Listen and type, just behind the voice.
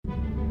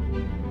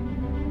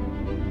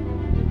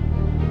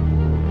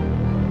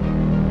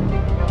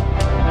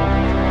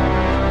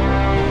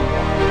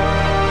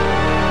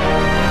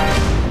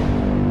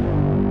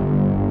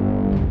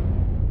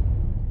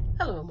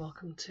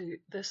to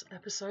this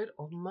episode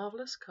of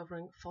Marvellous,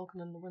 covering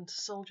Falcon and the Winter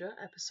Soldier,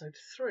 episode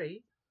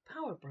 3,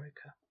 Power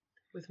Broker.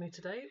 With me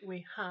today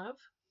we have...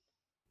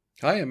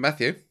 Hi, I'm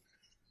Matthew.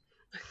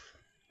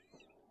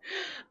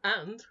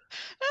 And...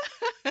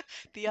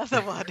 the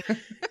other one.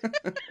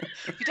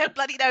 You don't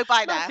bloody know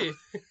by now. Matthew.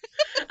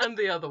 And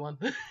the other one.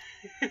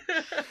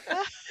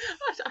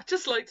 I'd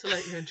just like to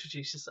let you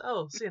introduce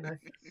yourselves, you know.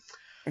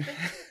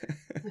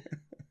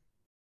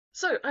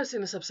 So, I've seen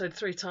this episode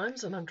 3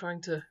 times, and I'm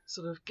trying to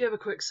sort of give a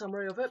quick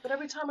summary of it, but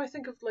every time I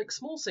think of, like,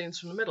 small scenes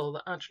from the middle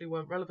that actually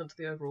weren't relevant to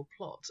the overall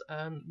plot,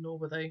 nor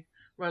were they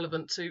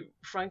relevant to,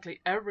 frankly,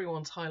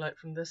 everyone's highlight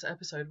from this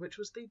episode, which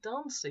was the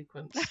dance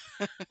sequence.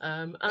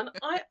 And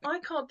I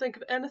can't think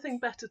of anything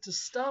better to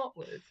start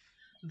with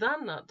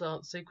than that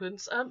dance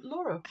sequence.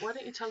 Laura, why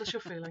don't you tell us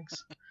your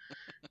feelings?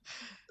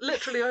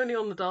 Literally only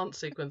on the dance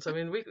sequence. I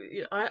mean,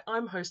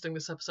 I'm hosting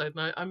this episode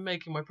and I'm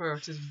making my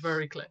priorities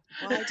very clear.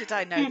 Why did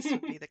I know this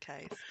would be the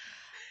case?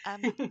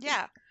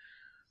 Yeah,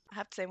 I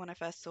have to say when I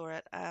first saw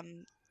it,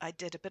 I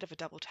did a bit of a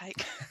double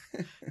take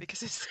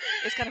because it's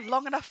kind of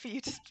long enough for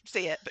you to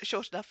see it, but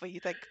short enough where you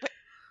think, but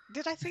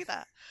did I see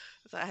that?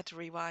 So I had to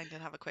rewind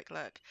and have a quick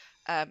look.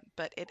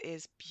 But it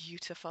is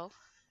beautiful.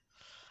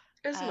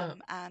 Isn't it?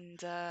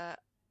 And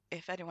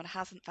if anyone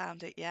hasn't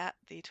found it yet,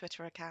 the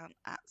Twitter account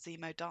at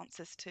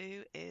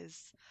ZemoDances2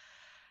 is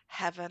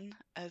heaven,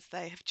 as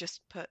they have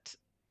just put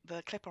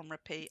the clip on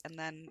repeat, and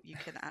then you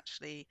can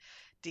actually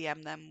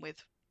DM them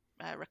with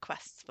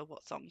requests for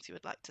what songs you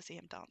would like to see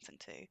him dancing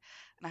to.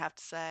 And I have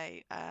to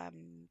say,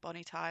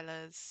 Bonnie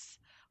Tyler's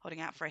Holding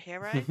Out for a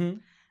Hero, and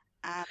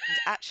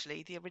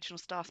actually the original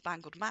Star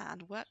Spangled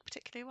Man worked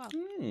particularly well.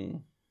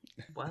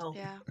 Well,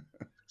 Yeah.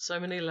 So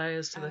many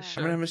layers to this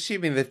show. I mean, I'm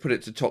assuming they've put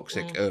it to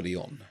toxic early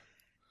on.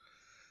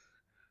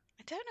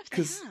 I don't know if they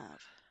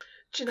have.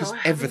 Do you know, Because I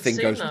haven't everything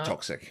seen goes that. with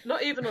toxic.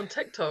 Not even on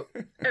TikTok.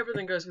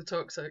 Everything goes with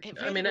toxic. It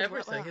I really mean, would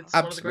work everything. well. It's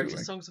one of the Absolutely.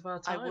 greatest songs of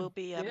our I time. will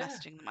be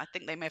messaging them. I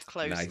think they may have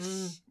closed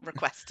Nice.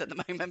 requests at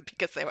the moment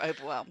because they were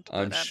overwhelmed.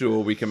 I'm but,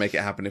 sure we can make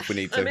it happen if we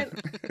need to. I mean,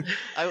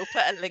 I will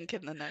put a link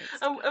in the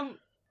notes.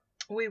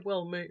 we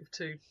will move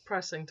to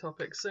pressing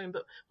topics soon.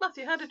 But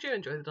Matthew, how did you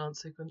enjoy the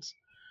dance sequence?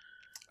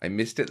 I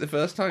missed it the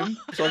first time,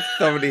 so I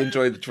thoroughly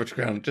enjoyed the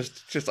Twitter account.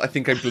 Just I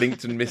think I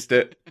blinked and missed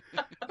it.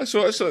 I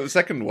saw it the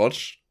second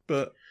watch,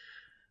 but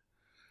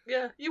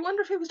Yeah, you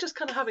wonder if he was just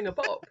kind of having a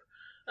bop,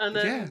 and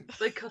then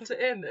they cut it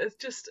in. It's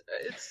just,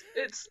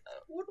 it's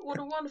what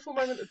a wonderful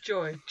moment of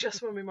joy,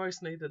 just when we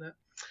most needed it.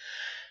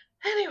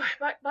 Anyway,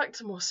 back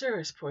to more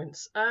serious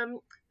points.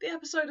 The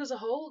episode as a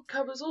whole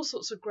covers all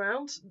sorts of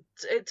ground.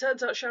 It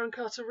turns out Sharon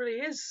Carter really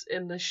is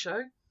in this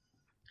show.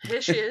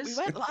 Here she is.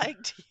 We weren't lying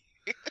to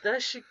you. There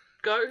she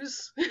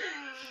goes.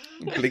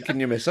 blink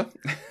and you miss her.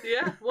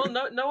 Yeah, well,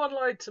 no one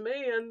lied to me,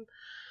 and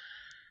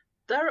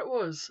there it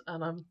was.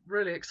 And I'm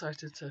really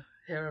excited to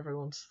hear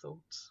everyone's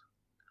thoughts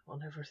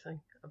on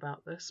everything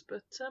about this.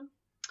 But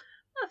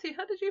Matthew,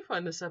 how did you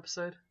find this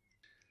episode?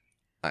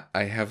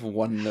 I have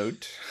one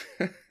note,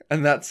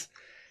 and that's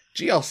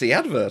GRC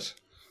advert.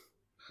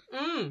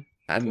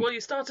 And Well,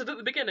 you started at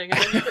the beginning,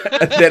 and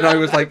then, and then I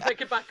was like, pick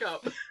it back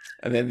up.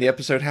 and then the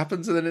episode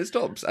happens, and then it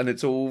stops, and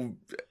it's all.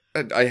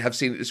 I have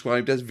seen it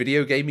described as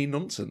video gaming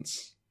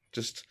nonsense.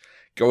 Just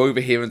go over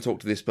here and talk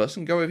to this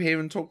person. Go over here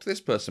and talk to this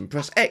person.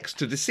 Press X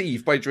to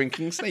deceive by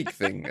drinking snake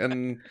thing,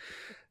 and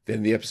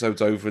then the episode's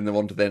over, and they're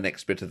on to their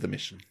next bit of the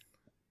mission.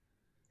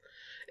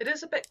 It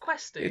is a bit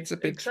questy. It's a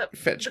bit except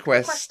fetch the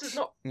quest. quest is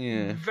not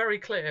very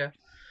clear.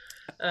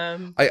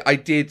 I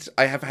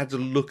have had to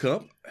look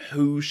up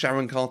who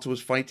Sharon Carter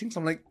was fighting.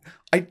 So I'm like,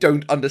 I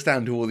don't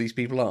understand who all these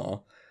people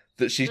are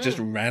that she's just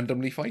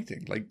randomly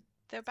fighting. Like,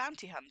 They're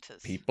bounty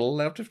hunters. people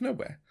out of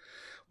nowhere.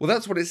 Well,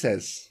 that's what it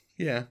says.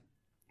 Yeah.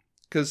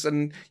 Because,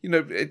 and, you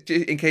know,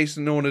 in case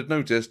no one had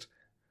noticed,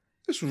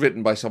 this was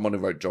written by someone who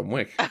wrote John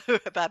Wick.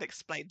 That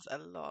explains a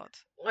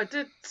lot. I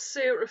did see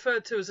it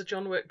referred to as a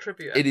John Wick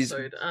tribute It is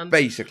episode. And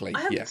basically,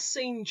 I haven't yeah.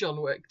 seen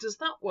John Wick. Does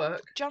that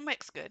work? John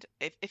Wick's good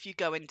if you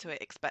go into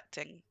it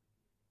expecting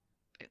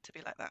it to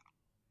be like that.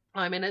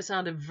 I mean, it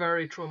sounded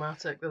very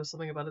traumatic. There was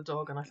something about a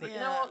dog, and I thought, you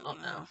know what,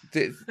 not now.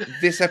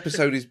 This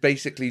episode is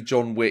basically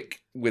John Wick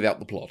without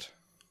the plot.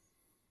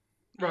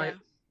 Right.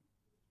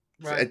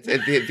 Yeah. Right.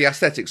 The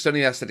aesthetics,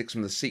 certainly the aesthetics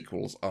from the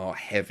sequels are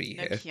heavy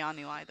No here.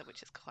 Keanu either,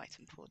 which is quite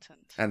important.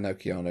 And no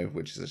Keanu,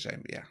 which is a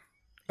shame, but yeah.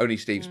 Only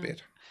Steve's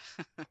beard.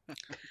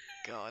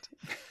 God.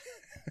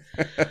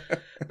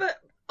 But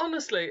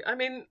honestly, I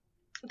mean,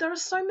 there are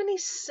so many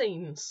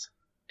scenes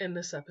in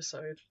this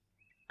episode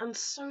and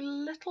so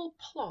little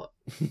plot.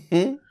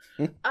 And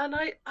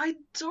I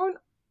don't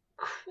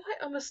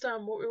quite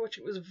understand what we're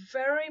watching. It was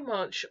very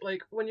much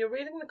like when you're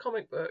reading the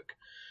comic book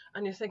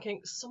and you're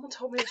thinking, someone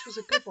told me this was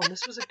a good one,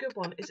 this was a good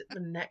one. Is it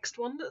the next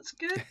one that's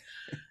good?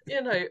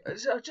 You know,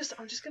 I'm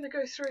just going to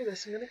go through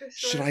this. I'm going to go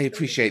through Should it. I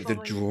appreciate the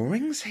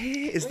drawings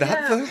here? Is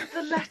that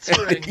the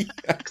lettering?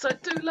 Yeah. Because I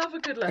do love a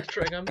good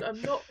lettering.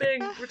 I'm not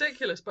being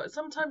ridiculous, but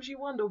sometimes you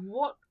wonder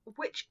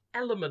which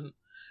element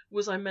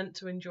was I meant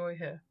to enjoy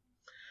here.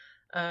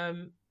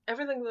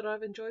 everything that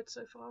I've enjoyed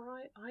so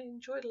far, I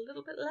enjoyed a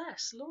little bit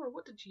less. Laura,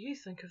 what did you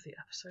think of the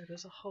episode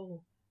as a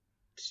whole?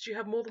 Did you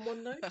have more than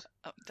one note?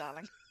 Oh,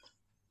 darling.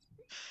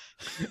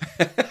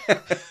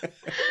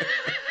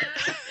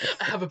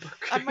 I have a book.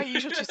 I'm my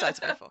usual 2 sides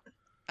of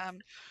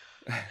A4.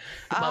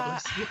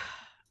 Marvellous.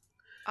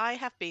 I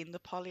have been the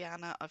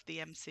Pollyanna of the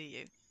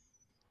MCU,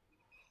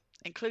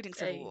 including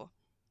Civil Hey. War,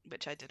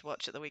 which I did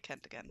watch at the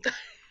weekend again.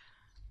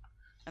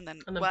 And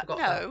then forgot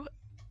no,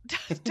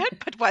 don't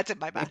put words in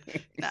my mouth.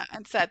 No,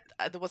 and said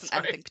there wasn't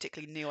Sorry. anything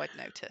particularly new I'd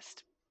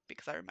noticed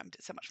because I remembered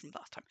it so much from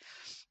last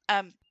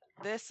time.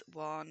 This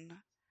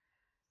one,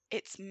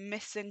 it's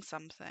missing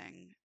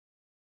something.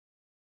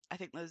 I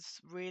think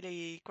there's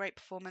really great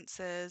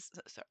performances.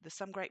 There's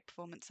some great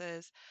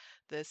performances.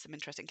 There's some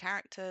interesting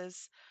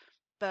characters,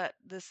 but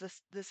there's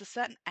a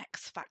certain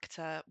X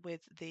factor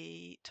with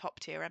the top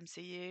tier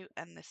MCU,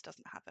 and this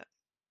doesn't have it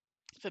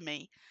for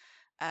me.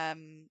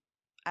 And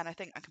I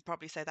think I can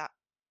probably say that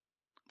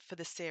for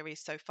this series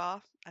so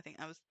far. I think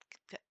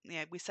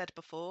we said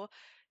before,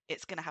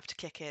 it's going to have to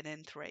kick in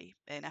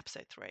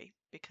episode 3,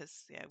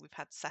 because we've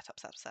had setup,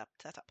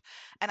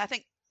 and I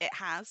think it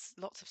has.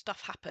 Lots of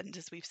stuff happened,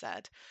 as we've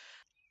said,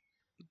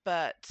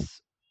 but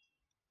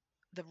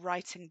the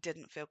writing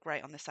didn't feel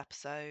great on this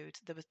episode.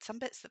 There were some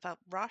bits that felt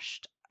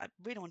rushed. I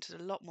really wanted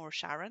a lot more of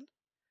Sharon,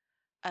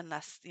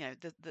 unless there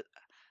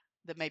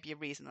may be a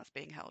reason that's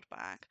being held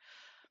back.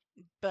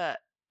 But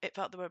it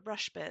felt there were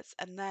rush bits,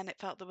 and then it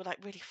felt there were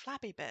like really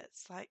flabby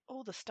bits, like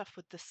all the stuff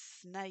with the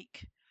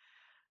snake.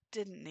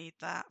 Didn't need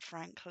that,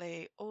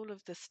 frankly. All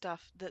of the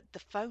stuff, the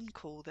phone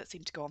call that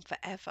seemed to go on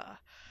forever,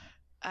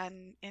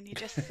 and you're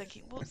just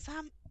thinking, well,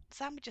 Sam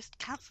would just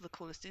cancel the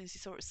call as soon as he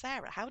saw it was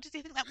Sarah. How did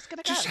he think that was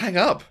going to go? Just hang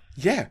up.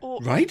 Yeah, Or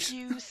right?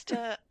 refuse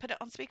to put it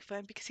on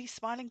speakerphone because he's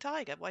Smiling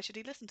Tiger. Why should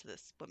he listen to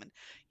this woman?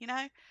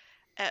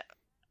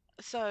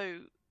 So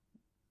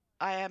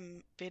I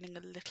am feeling a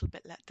little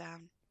bit let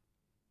down.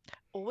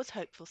 Always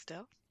hopeful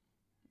still.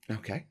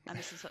 Okay. And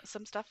this is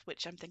some stuff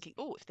which I'm thinking,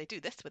 oh, if they do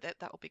this with it,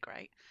 that will be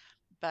great.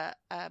 But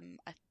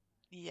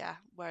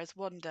whereas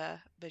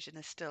WandaVision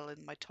is still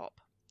in my top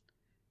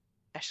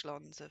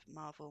echelons of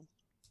Marvel.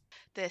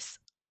 This,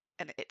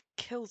 and it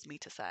kills me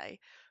to say,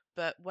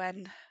 but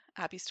when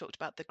Abby's talked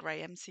about the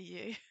grey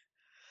MCU,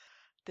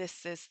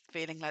 this is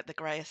feeling like the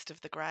greyest of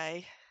the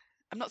grey.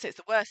 I'm not saying it's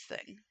the worst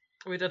thing.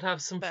 We did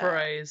have some But-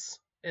 forays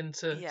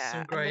into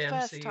some grey and the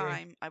MCU. first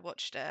time I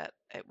watched it,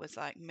 it was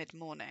like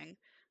mid-morning,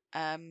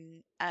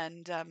 and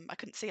I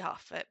couldn't see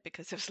half of it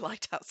because there was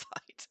light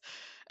outside.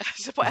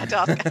 So I had to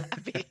ask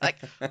Abby,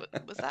 like,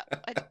 was that?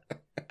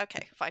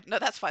 Okay, fine. No,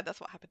 that's fine. That's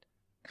what happened.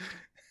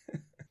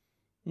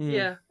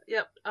 Yeah,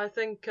 yep. I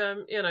think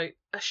a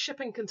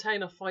shipping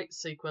container fight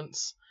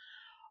sequence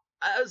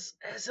as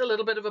it's a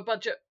little bit of a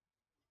budget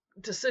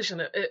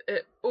decision.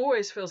 It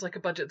always feels like a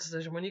budget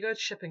decision when you go to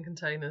shipping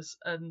containers,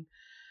 and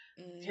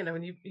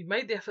when you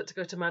made the effort to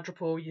go to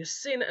Madripoor, you've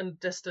seen it in the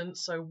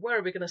distance. So where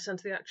are we going to send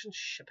to the action?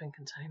 Shipping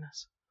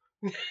containers.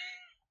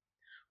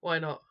 Why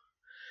not?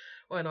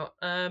 Why not?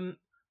 I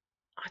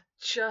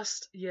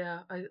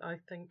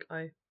think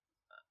I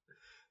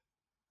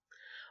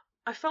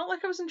felt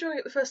like I was enjoying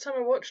it the first time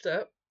I watched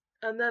it,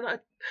 and then I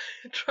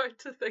tried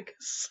to think.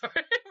 Sorry,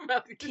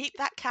 Matthew. Keep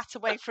that cat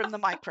away from the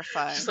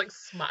microphone. Just like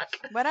smack.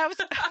 When I was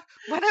Smacking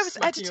you on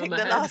editing the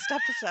the head. last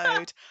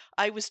episode,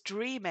 I was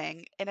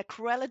dreaming in a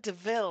Cruella de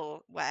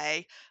Vil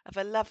way of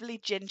a lovely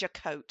ginger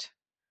coat.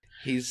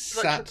 He's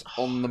Like, sat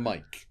on the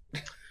mic.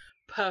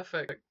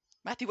 Perfect.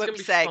 Matthew It's won't gonna be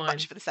be saying fine.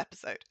 much for this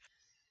episode.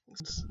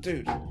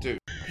 Dude.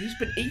 He's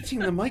been eating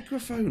the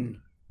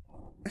microphone.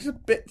 There's a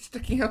bit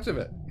sticking out of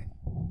it.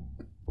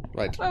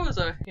 Right. Where was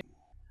I?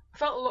 I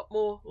felt a lot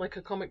more like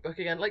a comic book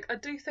again. Like, I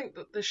do think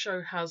that this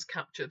show has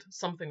captured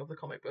something of the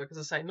comic book, as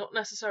I say, not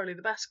necessarily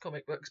the best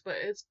comic books, but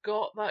it's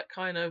got that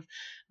kind of,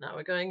 now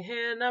we're going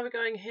here,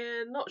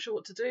 not sure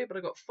what to do, but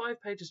I've got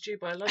 5 pages due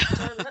by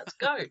lunchtime, let's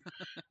go.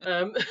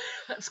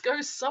 Let's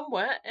go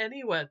somewhere,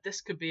 anywhere.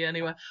 This could be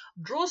anywhere.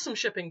 Draw some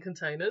shipping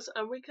containers,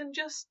 and we can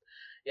just,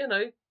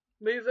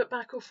 move it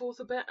back or forth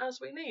a bit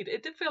as we need.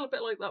 It did feel a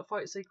bit like that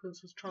fight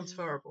sequence was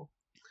transferable.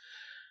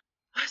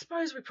 I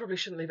suppose we probably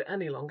shouldn't leave it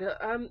any longer.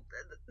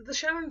 The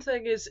Sharon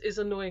thing is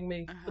annoying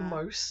me the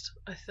most,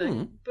 I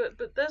think. But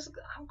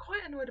I'm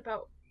quite annoyed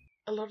about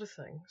a lot of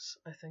things,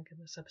 I think, in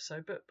this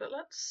episode. But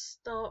let's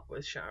start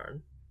with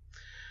Sharon.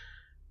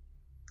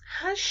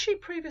 Has she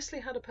previously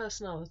had a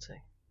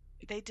personality?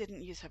 They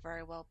didn't use her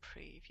very well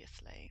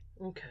previously.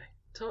 Okay.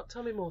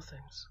 Tell me more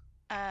things.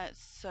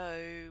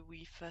 So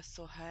we first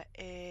saw her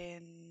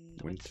in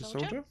Winter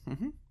Soldier?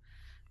 Mm-hmm.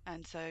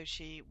 And so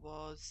she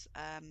was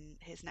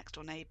his next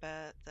door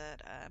neighbour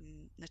that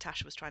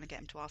Natasha was trying to get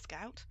him to ask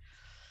out.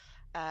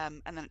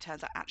 And then it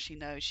turns out, actually,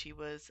 no, she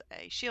was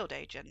a S.H.I.E.L.D.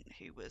 agent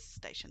who was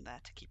stationed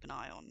there to keep an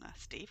eye on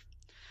Steve.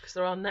 Because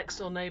there are next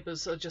door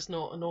neighbours are just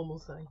not a normal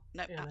thing.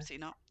 No, absolutely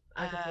not.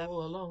 Agatha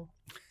all along.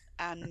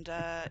 And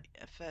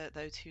for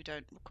those who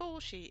don't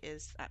recall, she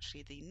is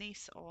actually the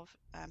niece of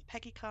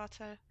Peggy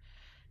Carter,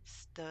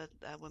 the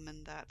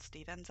woman that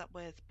Steve ends up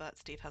with, but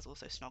Steve has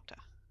also snogged her.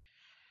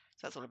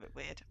 that's all a bit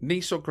weird.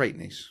 Niece or great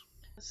niece?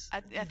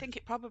 I think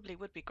it probably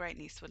would be great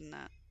niece, wouldn't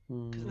it?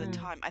 Because of the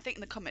time. I think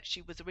in the comics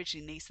she was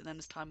originally niece, and then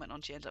as time went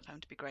on, she ended up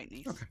having to be great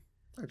niece.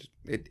 Okay.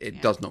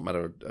 It does not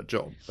matter a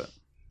job, but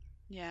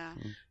yeah.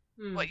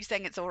 What, you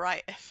saying it's all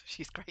right if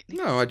she's great niece?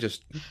 no, I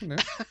just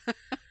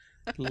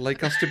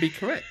like us to be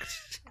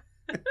correct.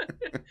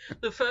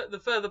 The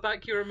further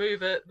back you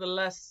remove it, the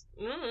less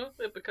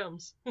it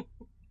becomes.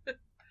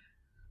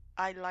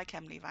 I like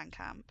Emily Van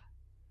Camp.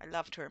 I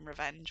loved her in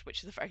Revenge,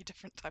 which is a very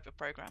different type of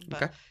program,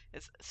 but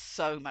it's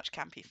so much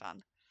campy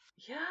fun.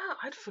 Yeah,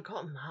 I'd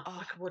forgotten that. Oh,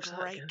 I could watch that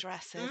great again.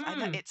 dresses. I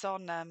know it's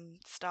on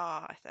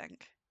Star, I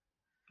think.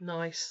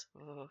 Nice.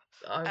 Oh.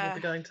 I will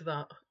be going to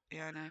that.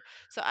 Yeah, I know.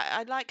 So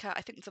I like her.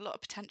 I think there's a lot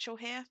of potential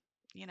here,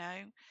 you know.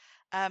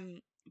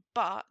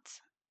 But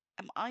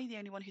am I the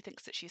only one who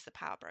thinks that she's the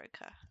power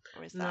broker,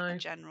 or is that a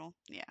general?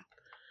 Yeah.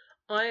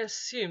 I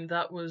assume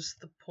that was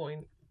the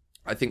point.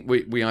 I think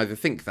we either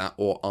think that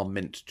or are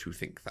meant to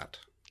think that.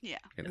 Yeah.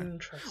 You know?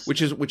 Interesting.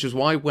 Which is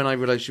why when I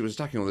realised she was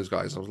attacking all those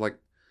guys, I was like,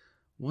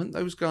 weren't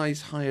those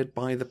guys hired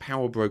by the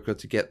power broker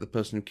to get the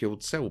person who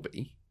killed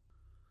Selby?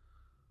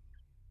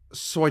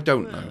 So I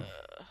don't know.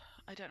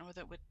 I don't know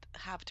whether it would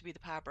have to be the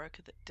power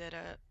broker that did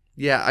it.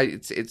 Yeah,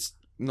 it's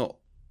not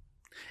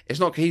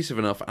cohesive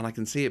enough, and I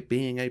can see it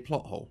being a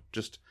plot hole.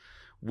 Just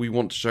we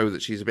want to show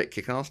that she's a bit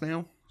kick-ass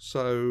now,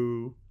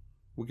 so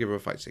we'll give her a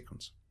fight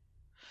sequence.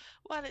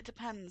 Well, it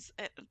depends,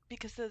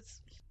 because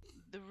there's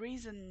the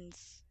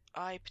reasons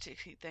I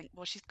particularly think.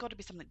 Well, she's got to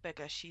be something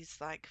bigger. She's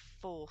like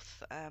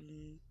 4th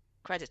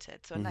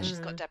credited, so unless she's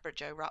got Deborah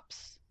Jo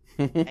Rupp's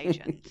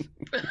agent,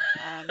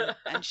 and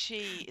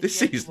she is this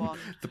the season, only one...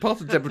 the part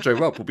of Deborah Jo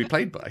Rupp will be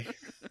played by.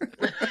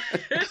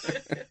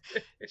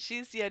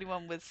 She's the only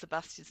one with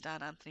Sebastian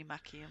Stan, Anthony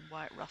Mackie, and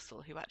Wyatt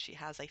Russell who actually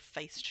has a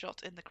face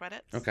shot in the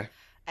credits. Okay.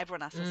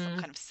 Everyone else has some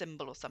kind of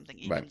symbol or something.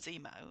 Even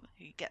Zemo,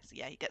 who gets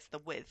the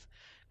with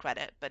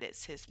credit, but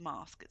it's his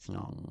mask. It's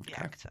not the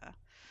actor,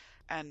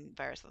 and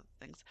various other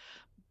things.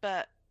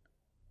 But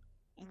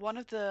one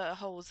of the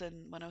holes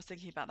in when I was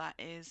thinking about that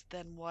is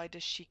then why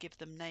does she give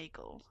them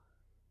Nagel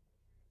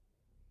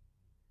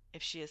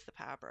if she is the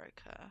power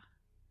broker?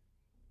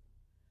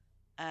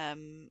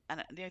 And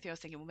the only thing I was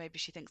thinking, well, maybe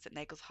she thinks that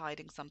Nagel's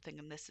hiding something,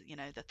 and this, you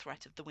know, the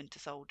threat of the Winter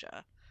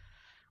Soldier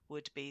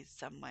would be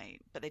some way,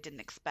 but they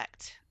didn't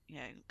expect, you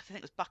know, because I think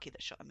it was Bucky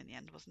that shot him in the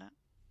end, wasn't it?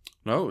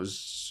 No, it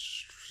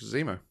was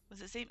Zemo.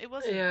 Was it Zemo? It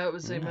was. Yeah, it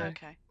was Zemo.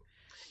 Okay.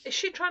 Is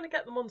she trying to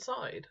get them on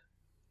side?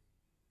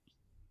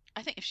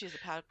 I think if she's a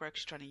power broker,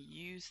 she's trying to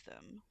use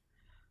them.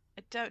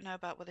 I don't know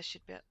about whether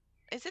she'd be.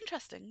 It's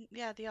interesting,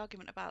 yeah, the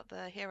argument about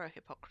the hero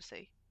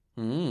hypocrisy.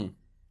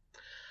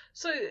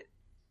 So,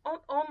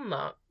 on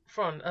that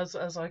front, as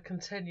I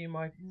continue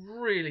my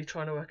really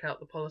trying to work out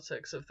the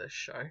politics of this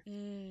show,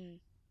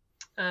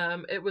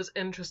 it was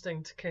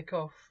interesting to kick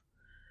off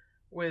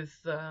with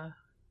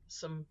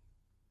some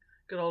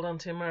good old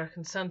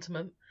anti-American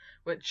sentiment,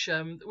 which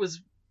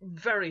was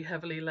very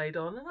heavily laid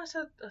on. And I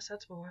said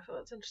to my wife, "Oh,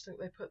 that's interesting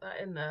they put that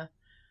in there."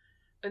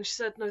 And she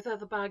said, "No, they're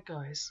the bad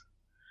guys."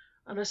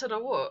 And I said, "Oh,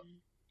 what?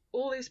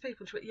 All these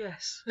people?" She went,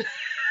 "Yes."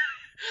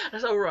 I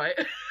said, "Oh, right."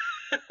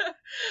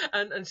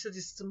 and she said,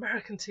 "It's an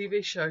American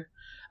TV show,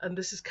 and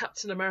this is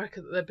Captain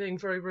America that they're being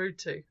very rude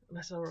to." And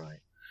I said, "All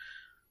right."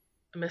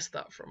 I missed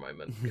that for a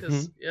moment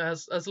because, yeah,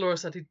 as Laura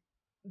said, he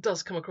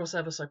does come across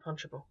ever so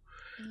punchable.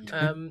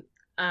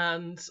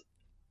 And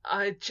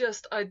I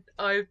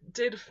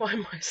did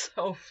find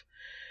myself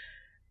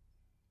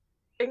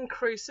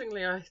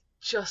increasingly, I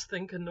just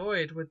think,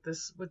 annoyed with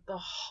the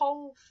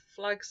whole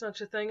flag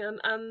snatcher thing.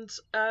 And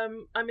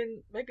I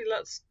mean, maybe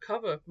let's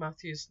cover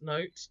Matthew's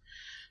notes.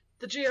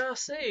 The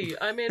GRC.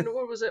 I mean,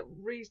 what was it?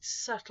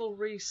 Reset,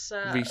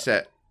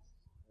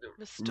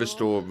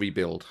 restore,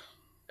 rebuild.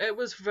 It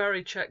was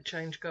very check,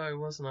 change, go,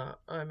 wasn't it?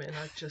 I mean,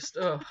 I just,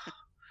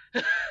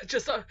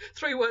 just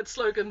 3-word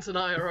slogans and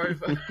I are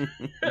over.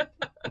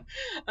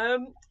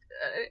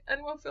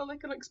 Anyone feel they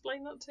can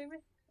explain that to me?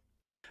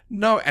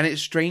 No, and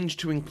it's strange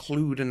to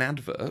include an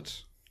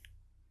advert.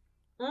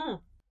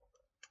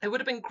 It would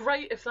have been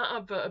great if that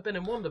advert had been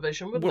in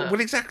WandaVision, wouldn't it? Well,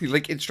 exactly.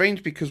 Like, it's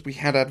strange because we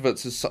had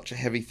adverts as such a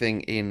heavy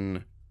thing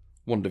in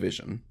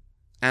WandaVision,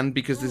 and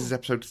because this is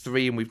episode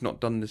 3 and we've not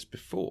done this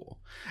before.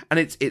 And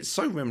it's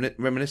so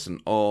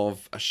reminiscent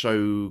of a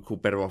show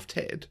called Better Off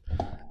Ted,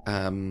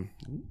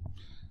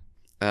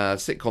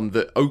 sitcom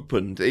that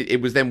opened.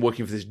 It was then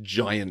working for this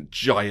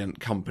giant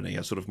company,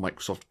 a sort of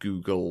Microsoft,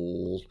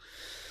 Google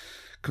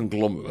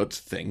conglomerate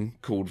thing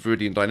called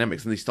Viridian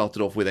Dynamics, and they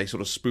started off with a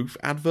sort of spoof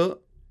advert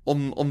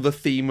on the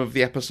theme of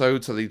the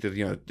episode. So they did,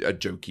 you know, a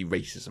jokey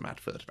racism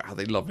advert about how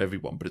they love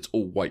everyone, but it's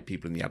all white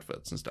people in the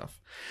adverts and stuff.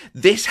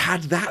 This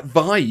had that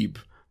vibe,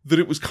 that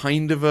it was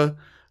kind of a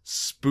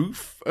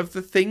spoof of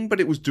the thing, but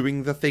it was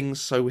doing the thing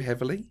so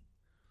heavily.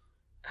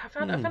 I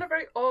found it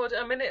very odd.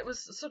 I mean, it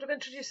was sort of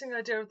introducing the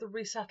idea of the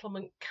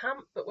resettlement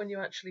camp, but when you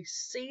actually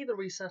see the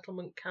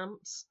resettlement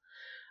camps,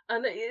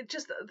 and it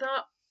just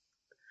that,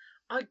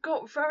 I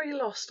got very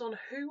lost on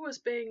who was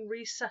being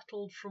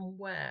resettled from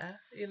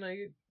where.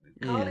 Carly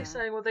Yeah.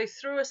 saying, well, they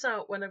threw us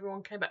out when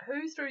everyone came back.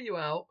 Who threw you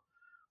out?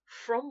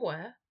 From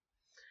where?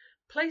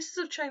 Places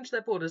have changed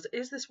their borders.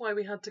 Is this why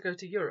we had to go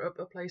to Europe?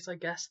 A place, I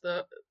guess,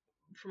 that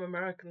from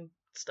American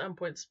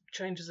standpoints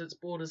changes its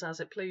borders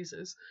as it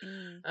pleases.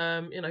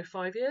 5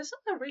 years,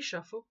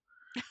 reshuffle.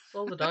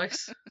 Roll the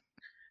dice.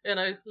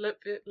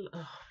 Latvia.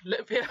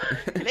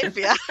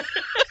 Libya.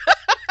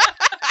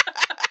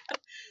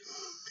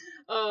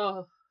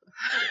 Oh,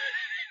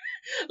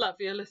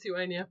 Latvia,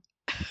 Lithuania.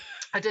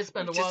 I did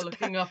spend a while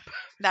looking up.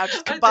 Now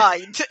just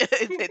combined,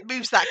 it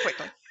moves that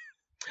quickly.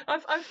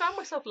 I've found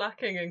myself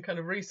lacking in kind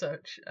of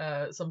research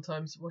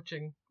sometimes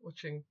watching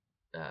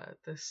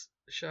this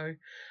show.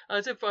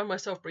 I did find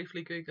myself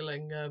briefly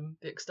googling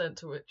the extent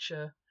to which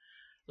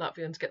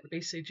Latvians get the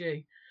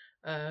BCG,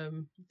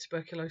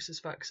 tuberculosis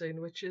vaccine,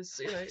 which is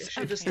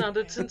issued as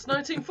standard since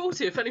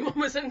 1940. If anyone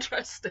was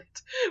interested,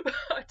 but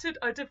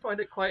I did find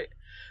it quite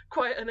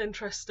an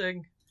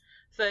interesting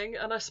thing,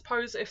 and I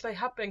suppose if they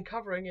had been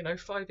covering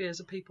 5 years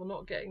of people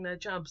not getting their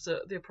jabs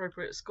at the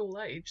appropriate school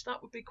age,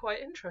 that would be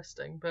quite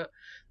interesting, but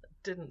that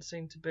didn't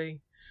seem to be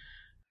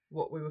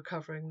what we were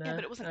covering there. Yeah,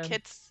 but it wasn't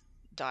kids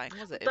dying,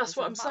 was it? That's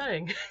what I'm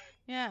saying.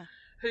 Yeah.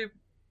 Who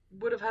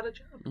would have had a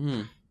jab.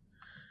 Mm.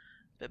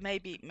 But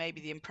maybe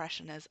the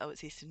impression is, oh,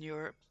 it's Eastern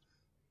Europe,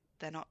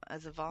 they're not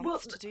as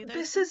advanced to do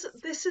those.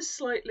 This is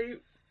slightly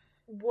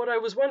what I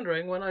was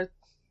wondering when I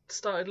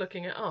started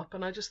looking it up,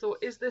 and I just thought,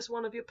 is this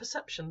one of your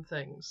perception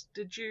things?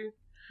 Did you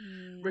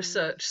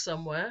research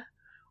somewhere,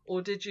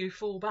 or did you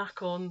fall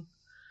back on,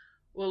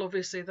 well,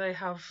 obviously they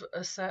have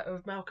a set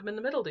of Malcolm in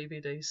the Middle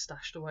DVDs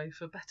stashed away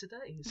for better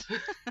days.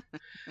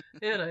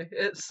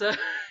 It's I'm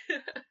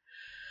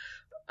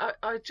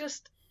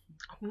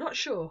not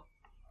sure.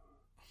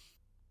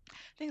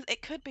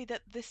 It could be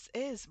that this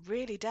is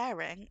really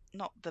daring,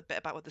 not the bit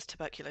about whether there's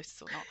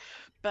tuberculosis or not,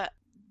 but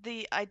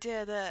the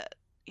idea that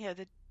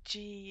the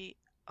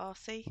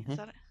GRC, is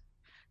that it?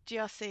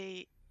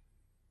 GRC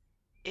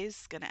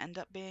is going to end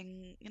up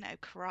being,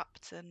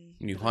 corrupt and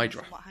New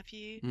Hydra, and what have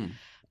you,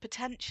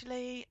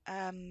 potentially,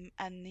 and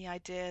the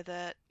idea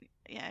that,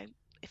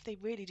 if they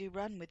really do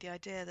run with the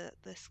idea that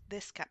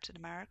this Captain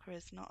America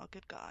is not a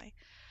good guy,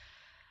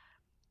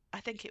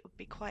 I think it would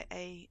be quite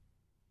a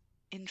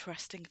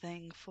interesting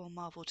thing for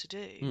Marvel to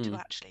do, to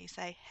actually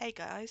say, hey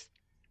guys,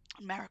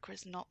 America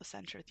is not the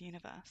center of the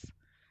universe.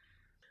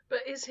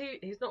 But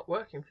he's not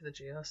working for the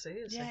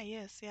GRC, is he? Yeah, he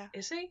is, yeah.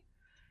 Is he?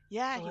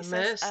 Yeah, he he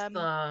says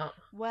that.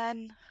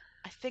 When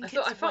I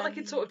felt like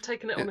he'd sort of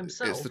taken it on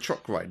himself. It's the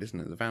truck ride, isn't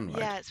it? The van ride.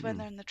 Yeah, it's when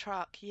they're in the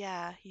truck.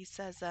 Yeah, he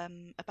says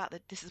about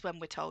this is when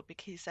we're told,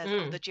 because he says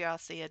the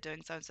GRC are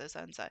doing so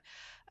and so,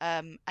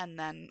 and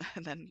then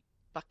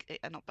Bucky,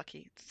 not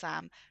Bucky,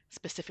 Sam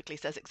specifically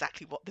says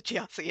exactly what the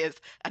GRC is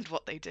and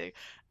what they do.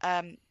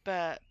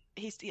 But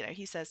he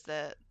says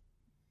that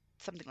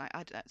something like,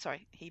 I don't know,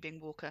 sorry, he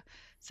being Walker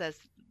says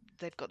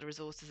they've got the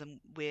resources and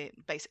he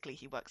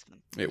works for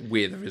them.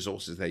 We're the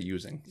resources they're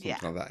using.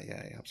 Something like that.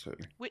 Yeah,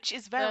 absolutely. Which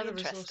is very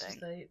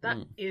interesting. That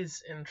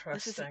is interesting.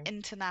 This is an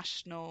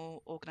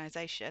international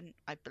organisation,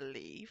 I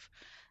believe,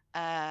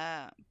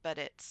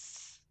 but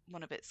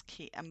one of its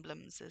key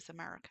emblems is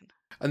American.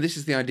 And this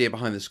is the idea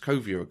behind the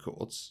Sokovia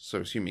Accords.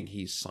 So, assuming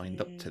he's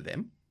signed up to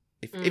them,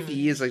 if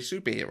he is a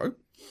superhero,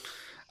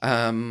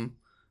 Captain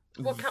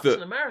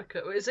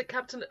America? Is it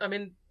Captain? I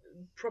mean,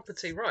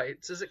 property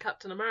rights. Is it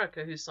Captain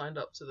America who's signed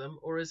up to them,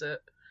 or is it?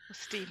 Well,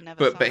 Steve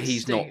never. But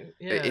he's Steve, not.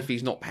 yeah. If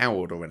he's not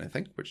powered or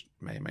anything, which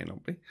may or may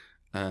not be,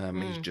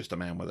 he's just a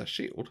man with a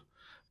shield.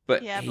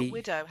 But but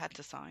Widow had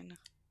to sign.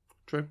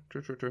 True.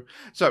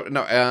 So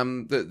no,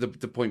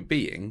 the point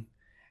being,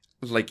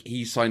 like,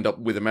 he signed up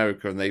with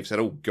America, and they've said,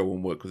 "Oh, go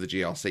and work with the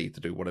GRC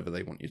to do whatever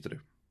they want you to do."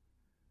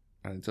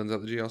 And it turns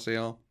out the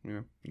GRC are,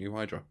 New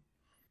Hydra.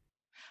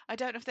 I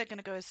don't know if they're going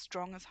to go as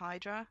strong as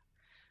Hydra,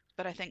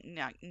 but I think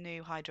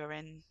New Hydra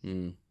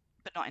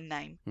but not in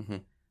name. Mm-hmm.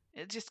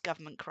 It's just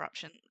government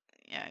corruption,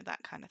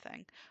 that kind of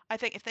thing. I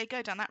think if they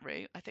go down that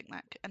route, I think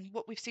that, and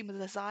what we've seen with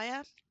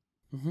Lazaya,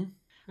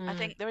 I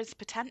think there is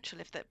potential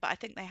but I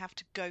think they have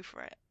to go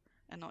for it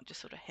and not just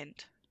sort of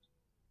hint.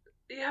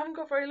 You haven't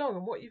got very long,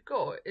 and what you've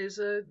got is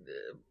a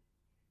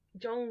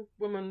young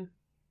woman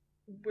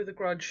with a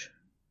grudge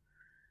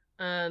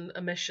and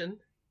a mission,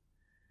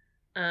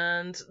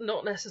 and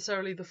not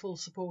necessarily the full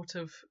support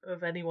of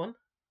anyone.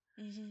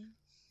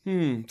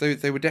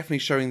 They were definitely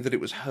showing that it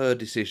was her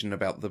decision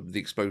about the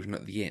explosion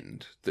at the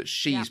end, that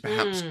she's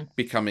perhaps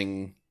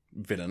becoming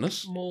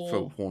villainous,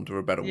 for want of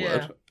a better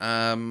word,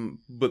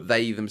 but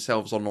they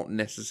themselves are not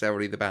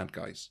necessarily the bad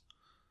guys.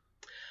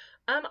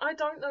 And I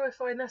don't know if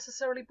I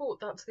necessarily bought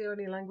that's the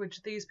only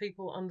language these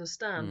people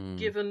understand,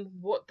 given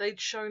what they'd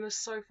shown us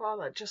so far.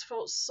 That just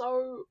felt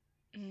so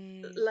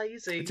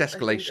lazy. It's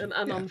escalation,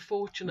 and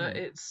unfortunate.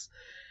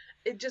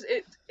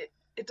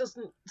 It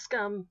doesn't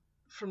scan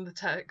from the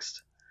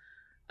text.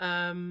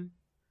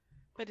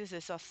 But is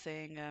this us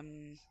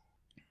seeing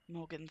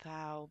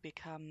Morgenthau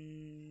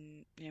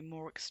become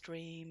more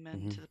extreme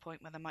and to the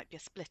point where there might be a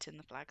split in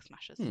the Flag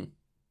Smashers?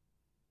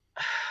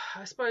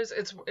 I suppose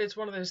it's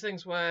one of those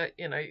things where,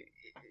 you know,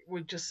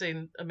 we've just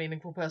seen a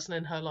meaningful person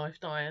in her life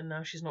die, and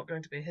now she's not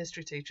going to be a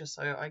history teacher,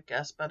 so I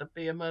guess better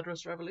be a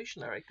murderous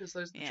revolutionary, because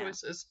those are the Yeah.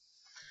 choices.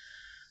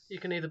 You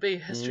can either be a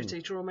history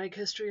teacher or make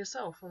history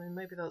yourself. I mean,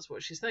 maybe that's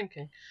what she's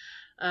thinking.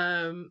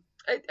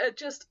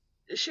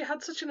 She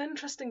had such an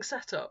interesting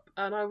setup,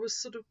 and I was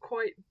sort of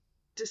quite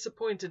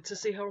disappointed to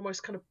see her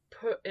almost kind of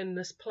put in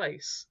this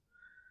place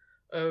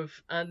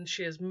and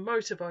she is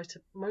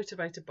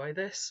motivated by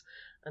this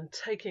and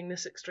taking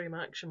this extreme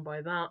action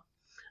by that,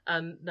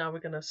 and now we're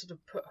going to sort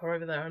of put her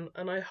over there,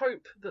 and I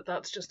hope that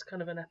that's just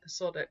kind of an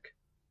episodic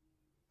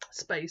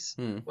space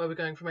where we're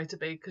going from A to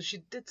B, because she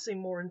did seem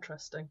more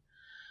interesting.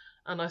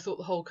 And I thought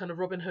the whole kind of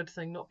Robin Hood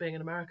thing not being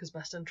in America's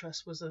best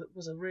interest was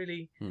a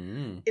really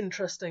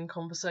interesting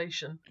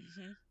conversation.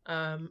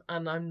 And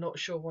I'm not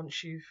sure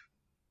once you've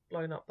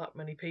blown up that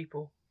many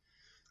people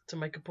to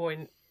make a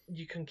point,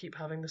 you can keep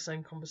having the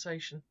same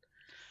conversation.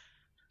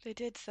 They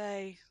did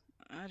say,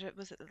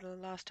 was it the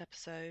last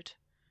episode,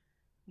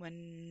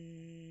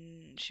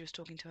 when she was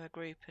talking to her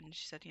group and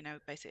she said, you know,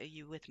 basically, are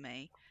you with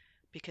me?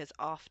 Because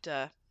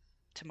after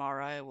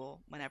tomorrow or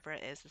whenever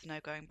it is, there's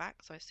no going back.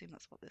 So I assume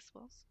that's what this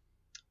was.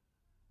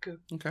 Good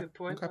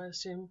point. Okay. I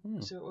assume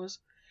it was.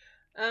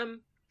 And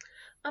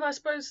I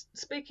suppose,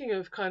 speaking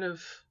of kind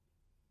of,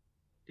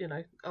 you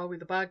know, are we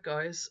the bad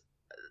guys?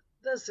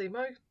 There's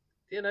Zemo,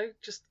 you know,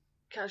 just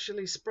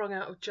casually sprung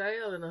out of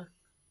jail in a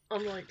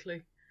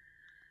unlikely.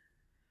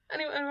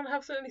 Anyone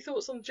have any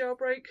thoughts on the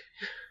jailbreak?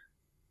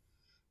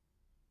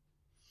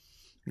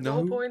 No. The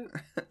whole point,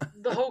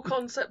 the whole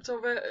concept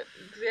of it,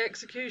 the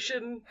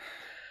execution.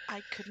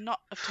 I could not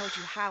have told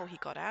you how he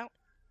got out.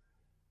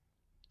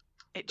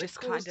 It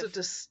just caused a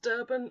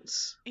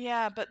disturbance.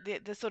 Yeah, but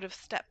the sort of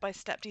step by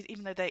step,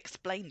 even though they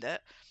explained it,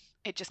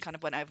 it just kind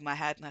of went over my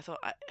head, and I thought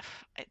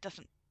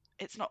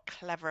it's not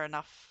clever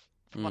enough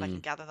from what I can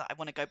gather that I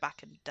want to go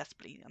back and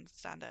desperately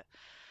understand it.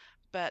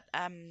 But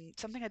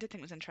something I did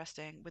think was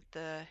interesting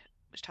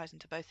which ties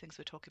into both things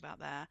we're talking about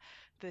there,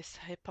 this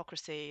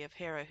hypocrisy of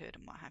herohood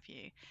and what have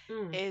you,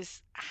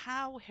 is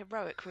how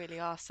heroic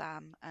really are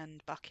Sam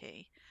and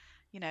Bucky.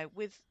 You know,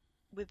 with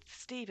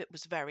Steve, it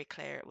was very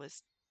clear, it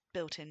was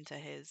built into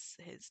his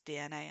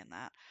DNA and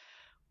that.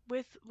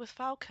 With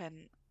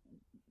Falcon,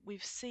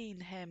 we've seen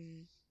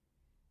him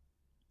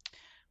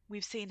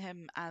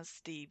as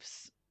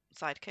Steve's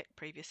sidekick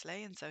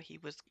previously, and so he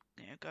was,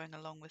 you know, going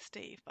along with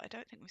Steve, but I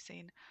don't think we've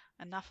seen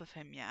enough of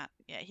him yet.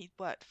 Yeah, he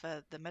worked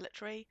for the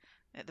military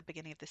at the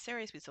beginning of the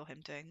series. We saw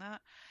him doing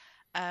that.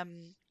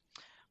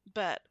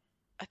 But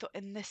I thought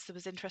in this there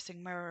was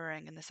interesting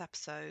mirroring in this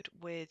episode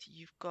with,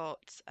 you've got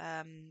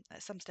at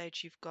some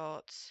stage you've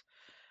got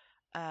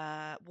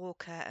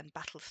Walker and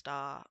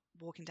Battlestar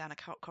walking down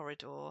a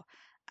corridor,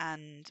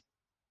 and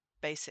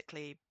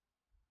basically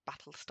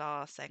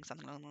Battlestar saying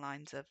something along the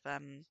lines of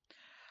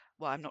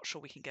well, I'm not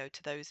sure we can go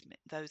to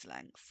those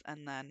lengths,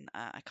 and then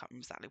I can't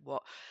remember exactly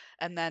what,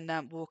 and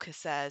then Walker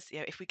says, you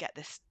know, if we get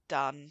this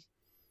done,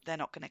 they're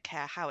not going to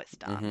care how it's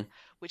done,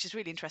 which is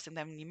really interesting.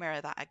 Then when you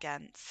mirror that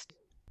against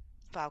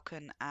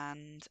Falcon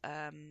and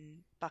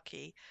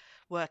Bucky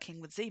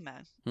working with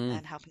Zemo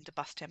and helping to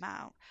bust him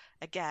out,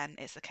 again,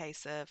 it's a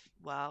case of,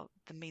 well,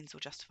 the means will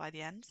justify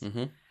the ends,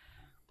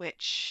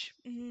 which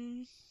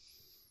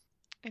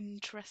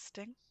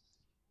interesting.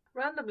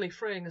 Randomly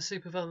freeing a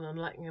supervillain and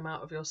letting him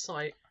out of your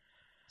sight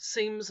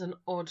seems an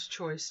odd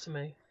choice to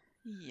me.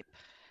 Yep.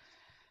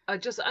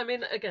 I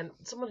mean, again,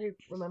 someone who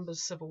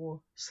remembers Civil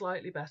War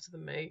slightly better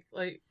than me,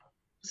 like,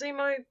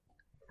 Zemo,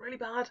 really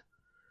bad.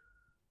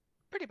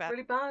 Pretty bad.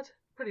 Really bad?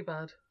 Pretty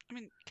bad. I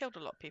mean, killed a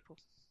lot of people.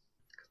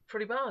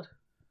 Pretty bad.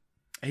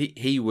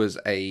 He was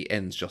a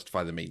ends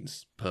justify the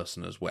means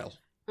person as well.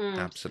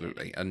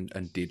 Absolutely.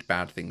 And did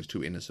bad things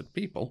to innocent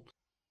people.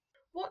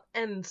 What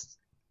ends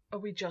are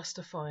we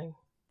justifying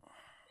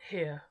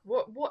here?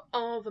 What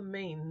are the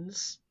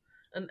means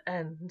and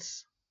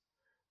ends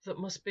that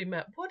must be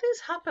met? What is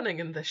happening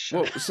in this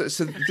show? Well, so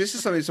this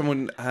is something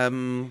someone...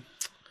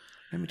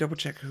 let me double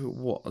check who it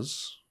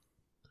was.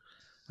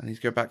 I need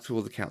to go back through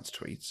all the counter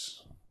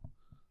tweets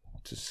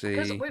to see...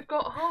 Because we've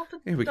got half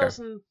a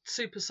dozen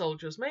super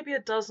soldiers, maybe a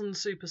dozen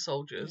super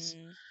soldiers,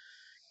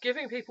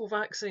 giving people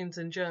vaccines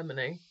in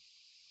Germany,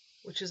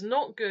 which is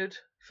not good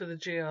for the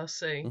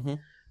GRC,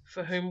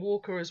 for whom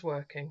Walker is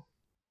working.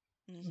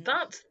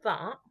 That's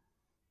that.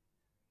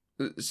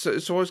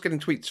 So I was getting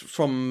tweets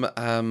from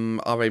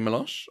R.A.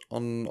 Meloche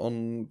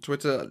on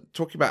Twitter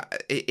talking about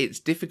it's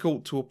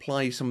difficult to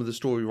apply some of the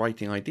story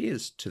writing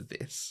ideas to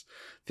this.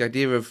 The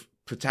idea of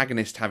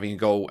protagonist having a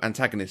goal,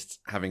 antagonists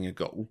having a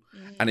goal,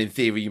 and in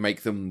theory you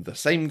make them the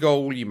same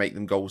goal, you make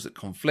them goals that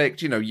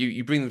conflict, you know,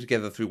 you bring them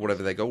together through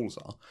whatever their goals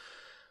are.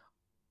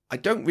 I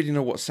don't really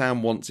know what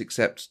Sam wants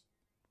except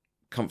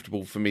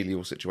comfortable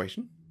familial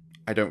situation.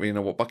 I don't really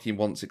know what Bucky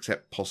wants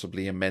except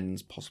possibly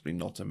amends, possibly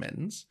not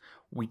amends.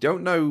 We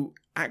don't know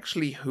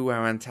actually who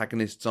our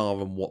antagonists are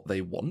and what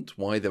they want,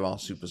 why there are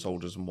super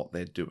soldiers and what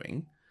they're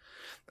doing.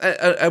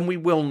 And we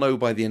will know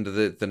by the end of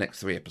the next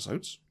 3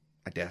 episodes.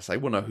 I dare say,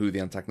 we'll know who the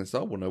antagonists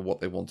are, we'll know what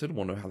they wanted,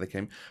 we'll know how they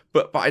came.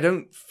 But I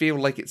don't feel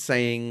like it's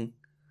saying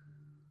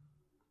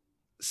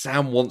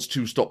Sam wants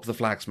to stop the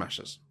Flag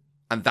Smashers.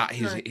 And that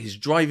is his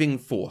driving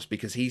force,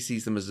 because he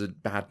sees them as a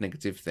bad,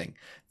 negative thing.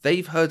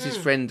 They've hurt his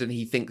friend and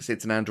he thinks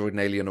it's an android, an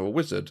alien, or a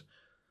wizard.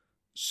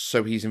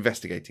 So he's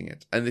investigating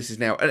it. And this is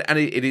now... And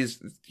it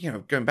is,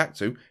 going back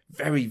to,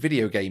 very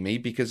video gamey,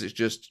 because it's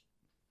just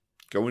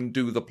go and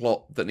do the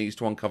plot that needs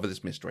to uncover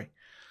this mystery.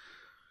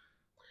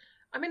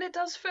 I mean, it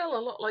does feel a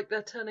lot like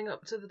they're turning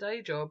up to the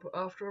day job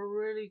after a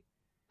really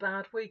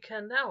bad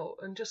weekend out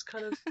and just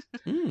kind of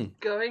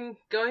going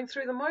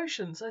through the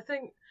motions. I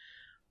think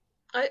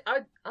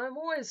I'm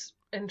always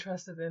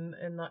interested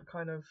in that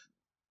kind of,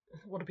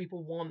 what do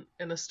people want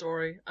in a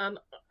story, and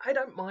I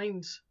don't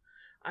mind.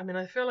 I mean,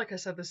 I feel like I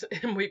said this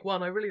in week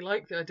 1. I really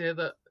like the idea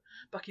that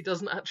Bucky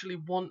doesn't actually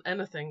want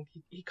anything.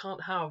 He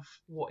can't have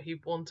what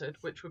he wanted,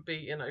 which would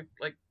be,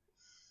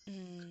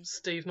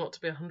 Steve not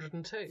to be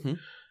 102.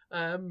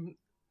 And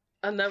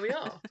there we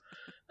are.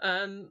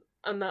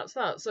 And that's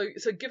that.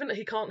 So given that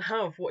he can't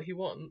have what he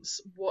wants,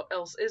 what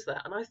else is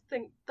there? And I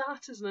think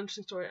that is an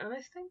interesting story. And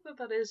I think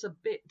that is a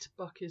bit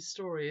Bucky's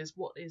story, is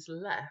what is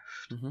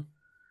left.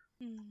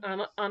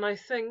 And I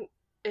think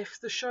if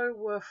the show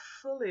were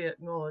fully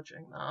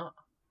acknowledging that,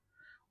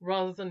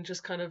 rather than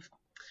just kind of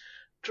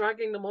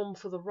dragging them on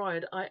for the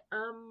ride, I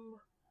am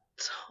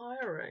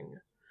tiring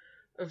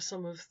of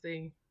some of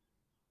the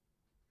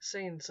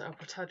scenes that our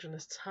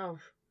protagonists have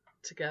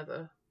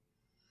together.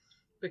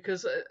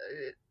 Because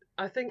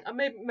I think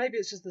maybe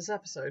it's just this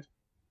episode,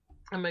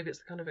 and maybe it's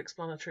the kind of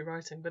explanatory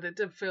writing, but it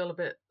did feel a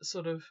bit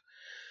sort of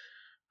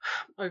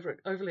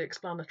overly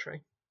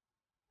explanatory,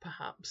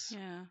 perhaps.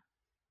 Yeah.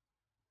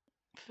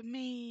 For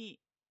me,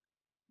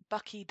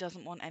 Bucky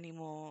doesn't want any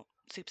more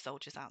super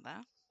soldiers out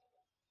there,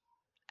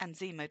 and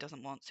Zemo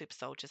doesn't want super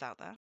soldiers out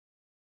there.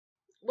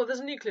 Well, there's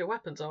a nuclear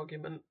weapons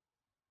argument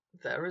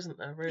there, isn't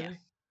there, really?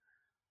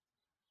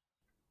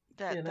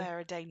 Yeah. They're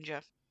a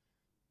danger.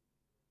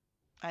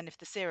 And if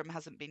the serum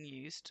hasn't been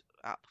used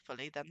up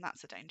fully, then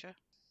that's a danger.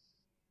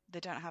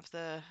 They don't have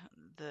the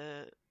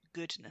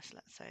goodness,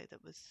 let's say,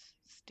 that was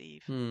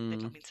Steve.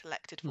 They've not been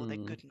selected for their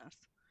goodness.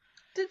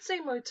 Did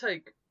Zemo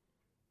take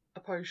a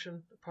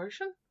potion? A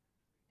potion?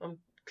 I'm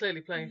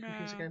clearly playing a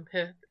computer game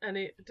here.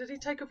 Did he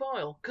take a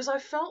vial? Because I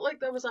felt like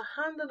there was a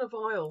hand in a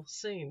vial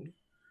scene.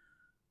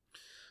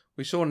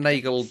 We saw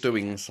Nagel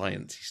doing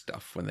sciencey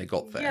stuff when they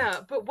got there. Yeah,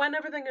 but when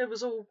everything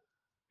was all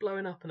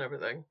blowing up and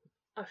everything,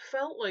 I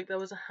felt like there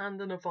was a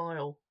hand in a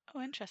vial.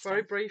 Oh, interesting.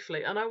 Very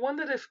briefly. And I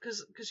wondered if,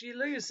 because you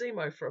lose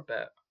Zemo for a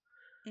bit,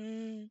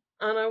 and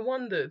I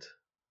wondered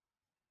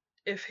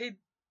if he'd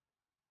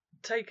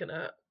taken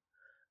it,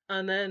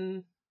 and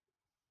then,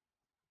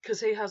 because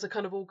he has a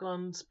kind of all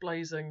guns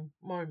blazing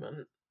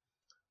moment,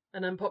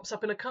 and then pops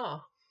up in a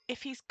car.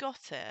 If he's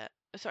got it,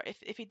 sorry,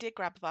 if he did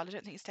grab a vial, I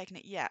don't think he's taken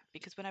it yet,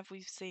 because whenever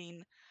we've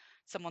seen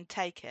someone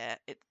take it,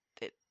 it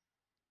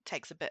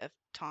takes a bit of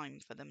time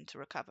for them to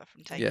recover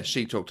from taking it. Yeah,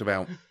 she talked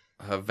about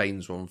her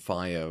veins were on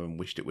fire and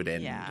wished it would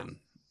end. Yeah.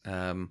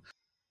 And,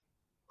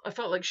 I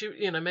felt like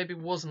she, maybe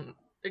wasn't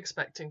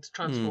expecting to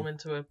transform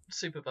into a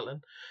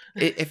supervillain.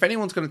 If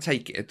anyone's going to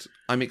take it,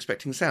 I'm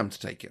expecting Sam to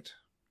take it.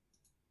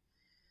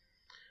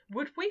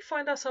 Would we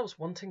find ourselves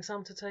wanting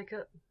Sam to take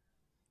it?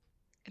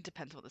 It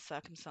depends what the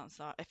circumstances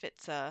are. If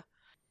it's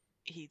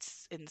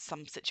he's in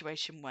some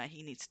situation where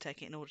he needs to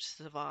take it in order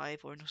to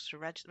survive or in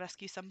order to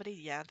rescue somebody,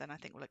 yeah, then I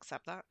think we'll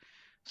accept that.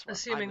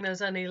 Assuming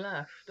there's any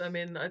left. I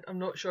mean, I'm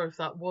not sure if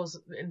that was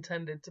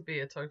intended to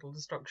be a total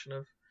destruction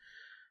of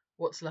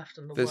what's left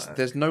in the work.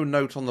 There's no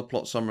note on the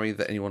plot summary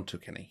that anyone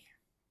took any.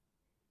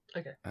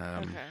 Okay.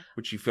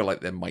 Which you feel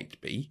like there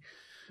might be.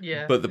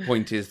 Yeah. But the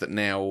point is that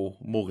now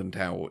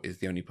Morgenthau is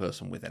the only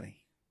person with any.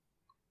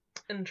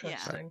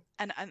 Interesting.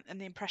 Yeah. And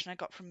the impression I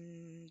got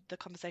from the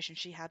conversation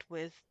she had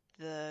with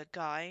the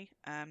guy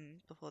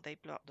before they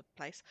blew up the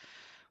place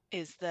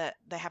is that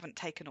they haven't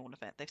taken all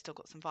of it. They've still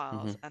got some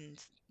vials, and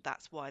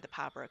that's why the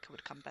power broker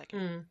would come back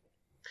in.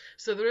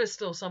 So there is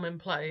still some in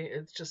play.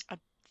 It's just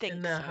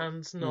in their so.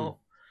 hands, not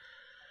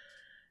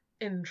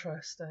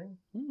interesting.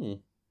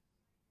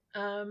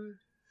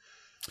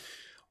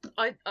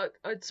 I'd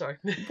sorry.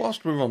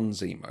 Whilst we're on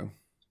Zemo,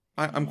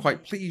 I'm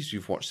quite pleased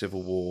you've watched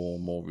Civil War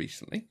more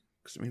recently,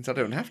 because it means I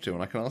don't have to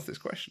and I can ask this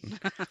question.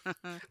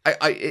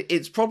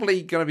 It's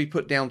probably going to be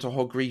put down to a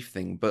Hog Reef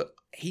thing, but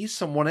he's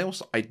someone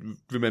else I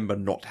remember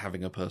not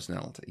having a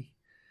personality.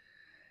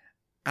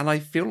 And I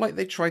feel like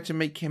they tried to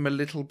make him a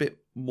little bit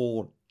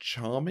more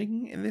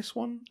charming in this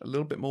one, a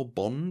little bit more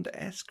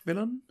Bond-esque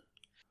villain.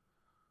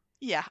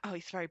 Yeah,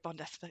 he's very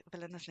Bond-esque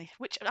villain, isn't he?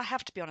 Which I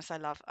have to be honest, I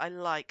love. I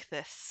like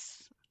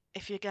this.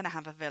 If you're going to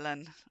have a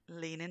villain,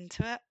 lean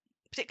into it.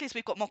 Particularly as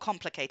we've got more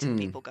complicated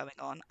people going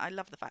on. I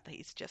love the fact that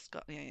he's just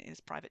got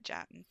his private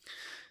jet and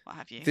what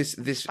have you.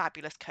 This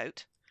fabulous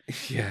coat.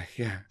 Yeah.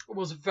 It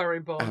was very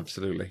Bond.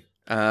 Absolutely.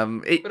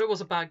 But it was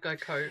a bad guy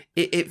coat.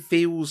 It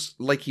feels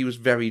like he was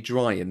very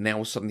dry, and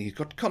now suddenly he's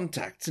got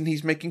contacts and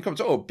he's making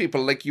comments. Oh,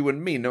 people like you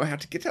and me know how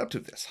to get out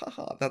of this.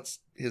 Haha, that's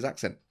his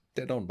accent.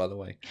 Dead on, by the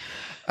way.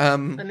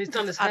 And he's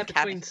done his hair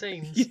Uncanny. between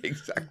scenes. Yeah,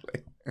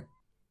 exactly.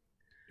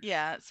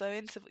 Yeah, so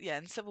in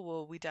Civil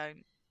War we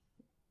don't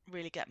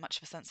really get much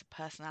of a sense of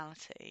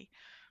personality,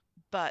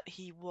 but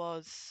he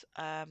was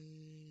led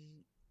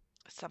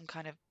some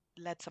kind of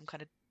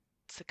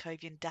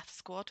Sokovian death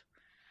squad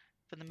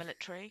for the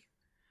military.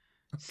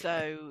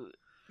 So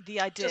the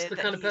idea Just the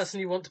that kind of he's person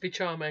you want to be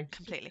charming.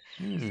 completely,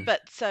 Hmm.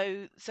 but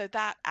so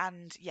that,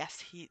 and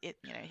yes, we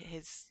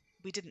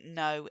didn't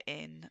know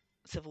in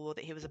Civil War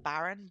that he was a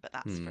baron, but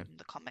that's from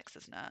the comics,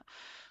 isn't it?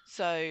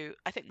 So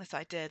I think this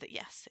idea that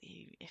yes,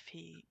 if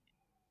he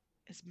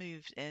is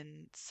moved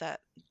in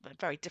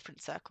very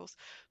different circles,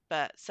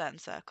 but certain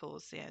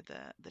circles,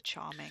 the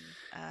charming,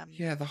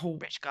 The whole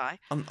rich guy,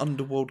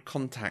 underworld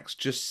contacts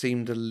just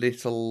seemed a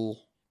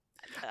little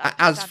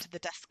down to the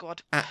death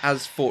squad.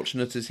 as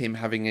fortunate as him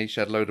having a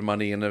shed load of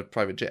money and a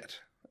private jet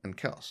and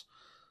cars.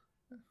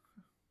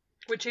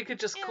 Which he could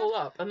just call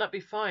up, and that'd be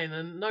fine,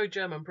 and no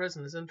German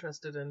prison is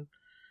interested in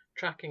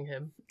tracking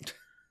him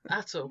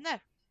at all. No.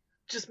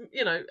 Just,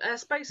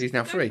 airspace. He's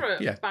now go free, for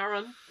it, yeah.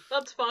 Baron.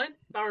 That's fine.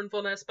 Baron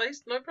von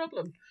Airspace, no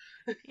problem.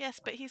 Yes,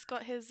 but he's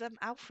got his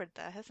Alfred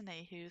there, hasn't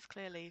he? Who's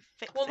clearly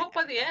fixing. Well, not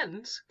by the everything.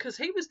 end, because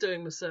he was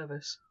doing the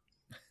service.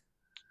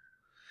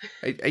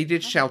 He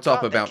did Oh my shout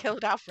up God, they about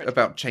killed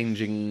Alfred.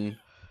 changing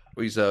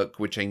Uzurk.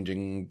 We're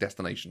changing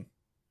destination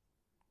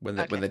when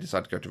they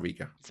decide to go to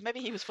Riga. So maybe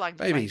he was flying.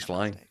 The Maybe plane he's at that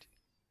flying. stage.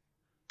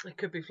 It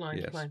could be flying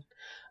Yes. the plane.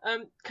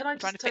 Can I Trying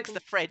just to fix take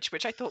the fridge,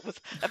 which I thought was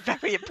a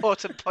very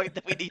important point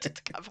that we needed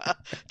to cover.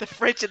 The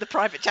fridge in the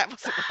private jet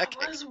wasn't That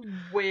working. was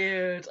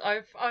weird.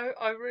 I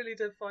really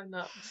did find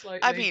that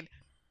slightly. I mean,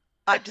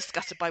 I'm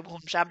disgusted by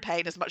warm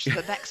champagne as much as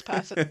the next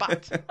person,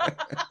 but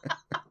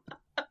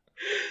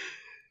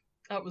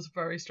that was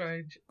very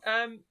strange.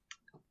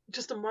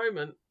 Just a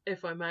moment,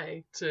 if I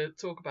may, to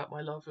talk about my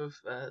love of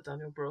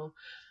Daniel Brühl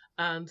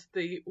and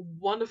the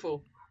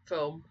wonderful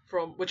film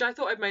from which I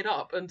thought I'd made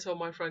up until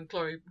my friend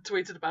Chloe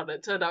tweeted about it.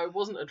 It turned out it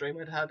wasn't a dream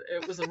I'd had.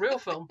 It was a real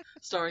film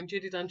starring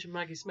Judi Dench and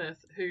Maggie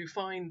Smith, who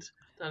find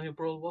Daniel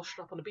Brühl washed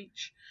up on a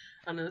beach,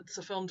 and it's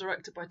a film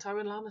directed by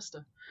Tywin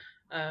Lannister.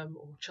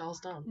 Or Charles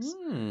Dance,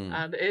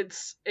 and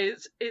it's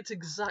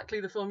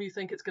exactly the film you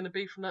think it's going to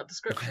be from that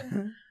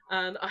description.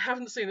 And I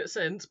haven't seen it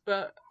since,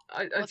 but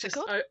What's it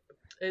called?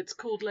 It's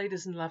called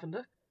Ladies in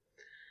Lavender,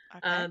 okay.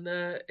 and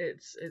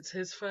it's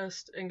his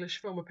first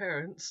English film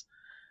appearance,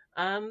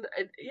 and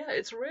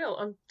it's real.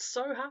 I'm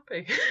so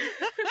happy.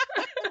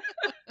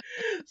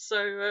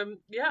 So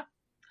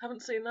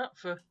haven't seen that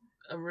for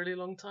a really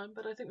long time,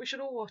 but I think we should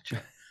all watch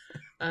it,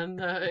 and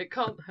it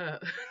can't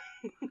hurt.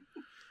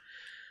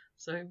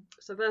 So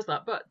there's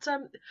that. But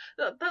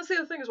that's the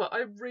other thing as well.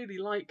 I really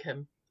like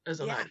him as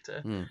an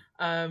actor.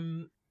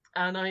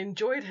 And I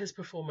enjoyed his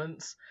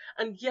performance.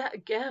 And yet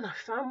again, I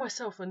found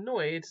myself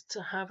annoyed to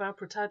have our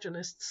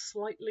protagonist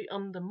slightly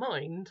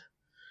undermined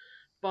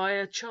by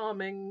a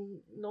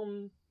charming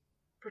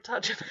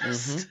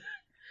non-protagonist.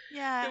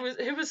 Yeah.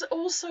 Who was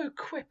also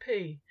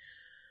quippy.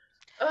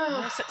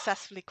 More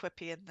successfully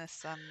quippy in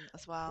this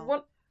as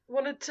well.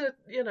 Wanted to,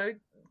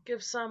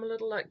 give Sam a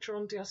little lecture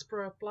on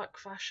diaspora black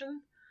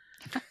fashion.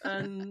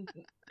 And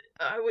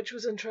which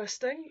was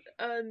interesting,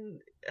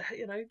 and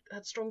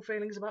had strong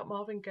feelings about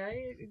Marvin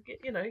Gaye.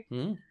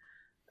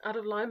 Out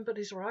of line, but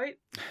he's right.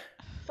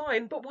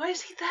 Fine, but why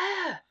is he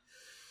there?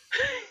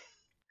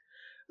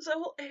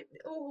 So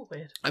all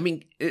weird. I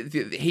mean,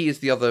 he is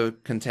the other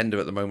contender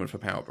at the moment for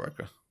Power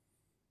Broker.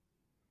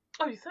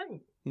 Oh, you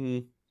think?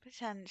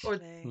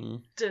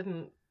 Potentially.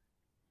 Didn't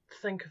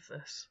think of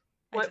this.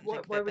 I Why didn't think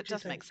of it, would but it you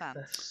does think make sense.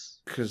 this?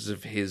 Because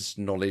of his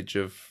knowledge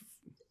of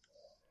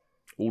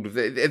all of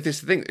this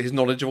thing, his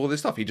knowledge of all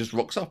this stuff. He just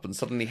rocks up and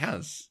suddenly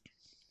has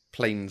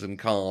planes and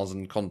cars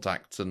and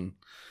contacts and.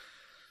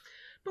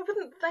 But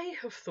wouldn't they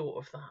have thought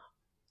of that?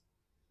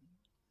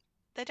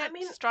 They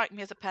don't strike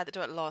me as a pair that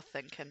do a lot of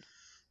thinking.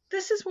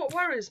 This is what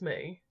worries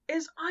me,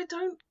 is I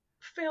don't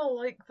feel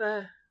like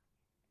they're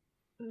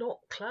not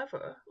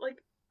clever. Like,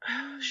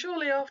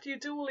 surely after you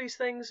do all these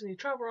things and you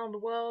travel around the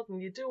world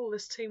and you do all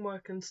this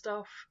teamwork and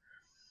stuff,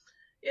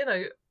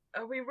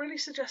 are we really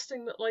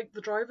suggesting that, like,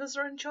 the drivers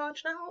are in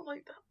charge now?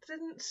 Like, that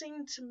didn't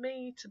seem to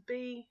me to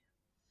be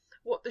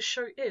what the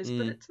show is,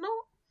 but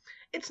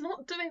it's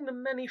not doing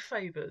them many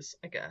favours,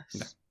 I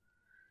guess.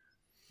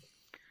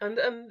 No.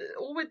 And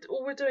all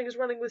we're doing is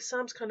running with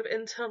Sam's kind of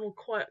internal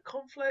quiet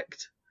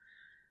conflict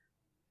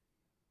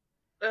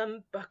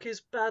and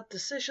Bucky's bad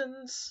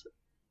decisions,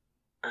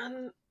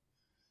 and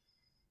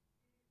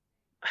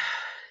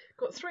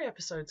got 3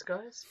 episodes,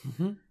 guys.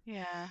 Mm-hmm.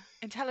 Yeah,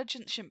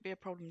 intelligence shouldn't be a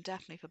problem,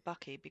 definitely for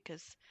Bucky,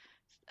 because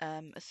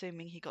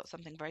assuming he got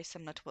something very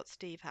similar to what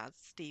Steve has,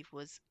 Steve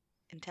was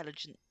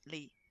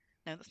intelligently,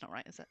 no, that's not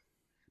right, is it?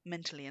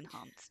 Mentally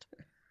enhanced,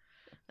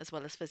 as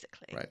well as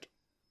physically. Right.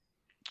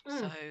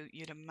 So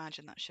you'd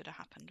imagine that should have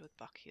happened with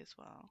Bucky as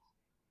well.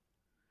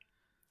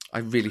 I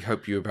really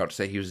hope you were about to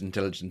say he was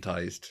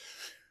intelligentized.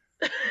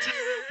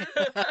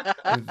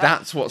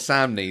 That's what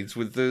Sam needs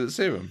with the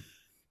serum.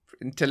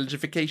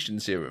 Intelligification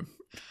serum.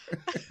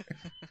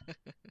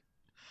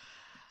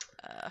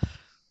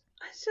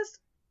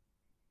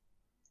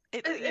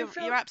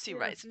 You're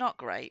absolutely right. It's not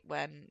great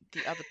when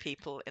the other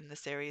people in the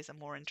series are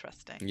more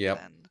interesting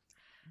than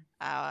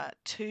our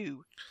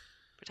two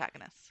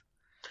protagonists.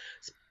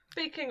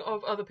 Speaking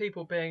of other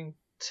people being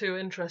too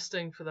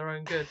interesting for their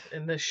own good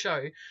in this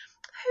show,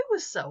 who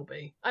was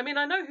Selby? I mean,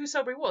 I know who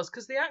Selby was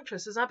because the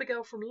actress is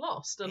Abigail from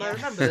Lost, and I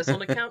remember this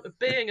on account of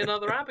being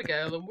another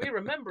Abigail, and we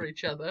remember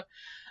each other.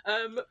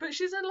 But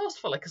she's in Lost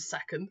for like a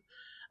second.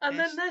 And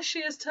then there she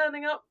is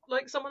turning up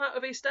like someone out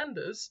of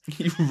EastEnders.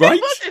 Right?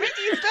 It wasn't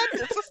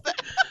EastEnders, wasn't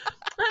it?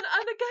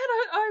 And again,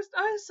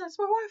 I said to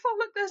my wife, "Oh,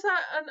 look, there's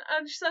that,"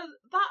 and she said,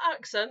 "That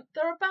accent,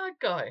 they're a bad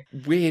guy."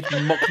 Weird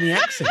Mockney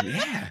accent,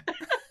 yeah.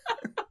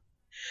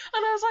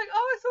 And I was like,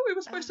 "Oh, I thought we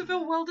were supposed to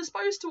feel well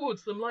disposed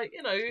towards them, like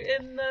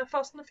in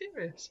Fast and the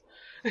Furious."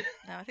 No,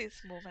 I think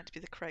it's more meant to be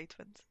the Cray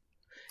twins.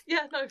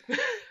 Yeah, no,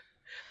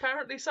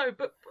 apparently so.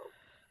 But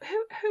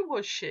who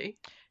was she?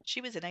 She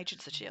was in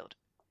Agents of S.H.I.E.L.D.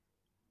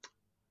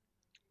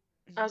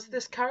 As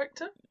this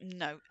character?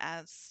 No,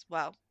 as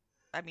well.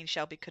 I mean,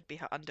 Shelby could be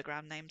her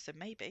underground name, so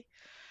maybe.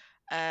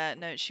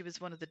 No, she was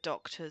one of the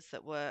doctors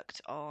that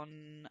worked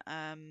on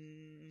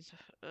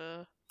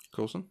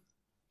Coulson?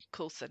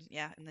 Coulson,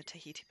 yeah, in the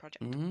Tahiti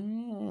project.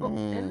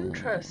 Oh,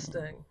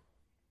 interesting.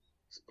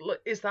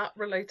 Is that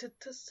related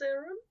to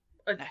Serum?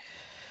 No.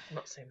 I've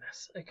not seen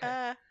this.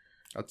 Okay.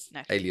 That's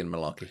no. alien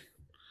malarkey.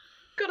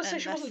 Gotta say,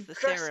 she wasn't the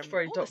dressed Serum,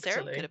 very the Serum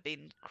doctorly. could have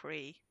been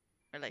Kree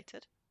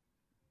related.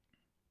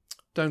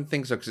 Don't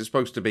think so, because it's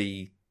supposed to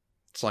be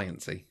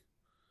sciencey.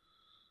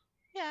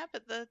 Yeah,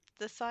 but the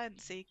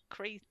sciencey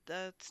Kree,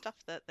 the stuff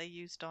that they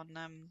used on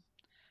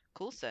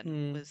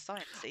Coulson was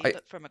sciencey,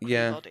 but from a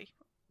Kree body.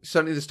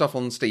 Certainly the stuff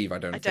on Steve, I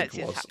don't think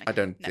see it was. happening. I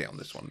don't see it on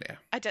this one, yeah.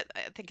 I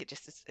think it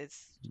just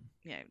is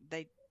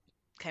they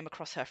came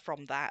across her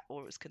from that,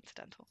 or it was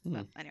coincidental.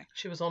 But anyway.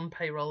 She was on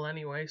payroll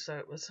anyway, so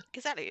it was...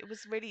 Exactly, it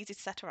was really easy to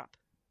set her up.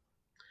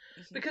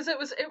 Because it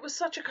was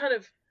such a kind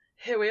of,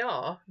 here we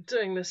are,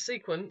 doing this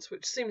sequence,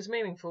 which seems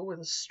meaningful, with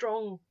a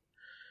strong,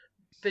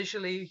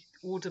 visually,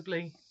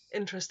 audibly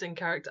interesting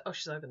character. Oh,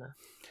 she's over now.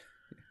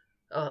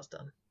 Oh, that's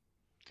done.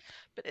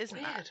 But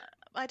isn't that...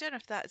 I don't know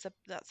if that's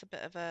a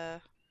bit of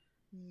a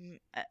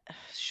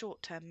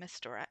short-term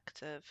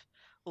misdirect of,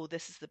 oh,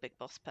 this is the big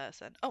boss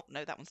person. Oh,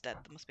 no, that one's dead.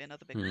 There must be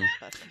another big boss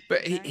person.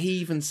 But he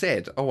even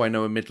said, oh, I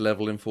know a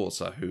mid-level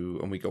enforcer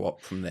and we go up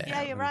from there.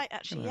 Yeah, you're right,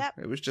 actually, yep.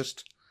 It was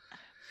just...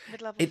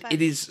 Mid-level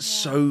it is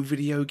so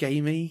video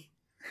gamey.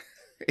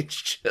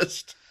 It's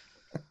just...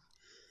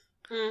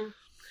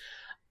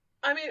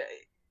 I mean,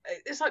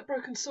 it's like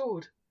Broken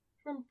Sword.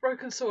 From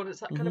Broken Sword,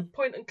 it's that kind of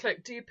point and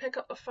click. Do you pick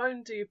up the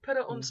phone? Do you put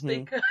it on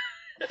speaker?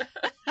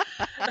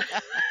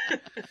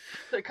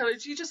 That kind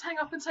of, do you just hang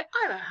up and say,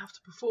 I don't have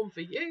to perform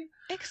for you?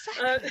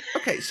 Exactly.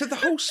 Okay, so the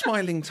whole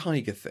Smiling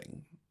Tiger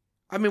thing.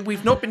 I mean,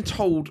 we've not been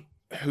told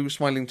who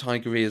Smiling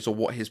Tiger is or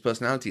what his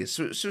personality is.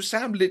 So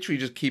Sam literally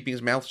just keeping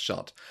his mouth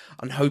shut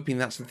and hoping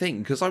that's the thing.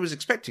 Because I was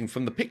expecting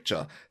from the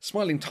picture,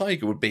 Smiling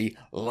Tiger would be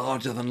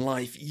larger than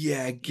life.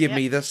 Yeah, give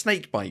me the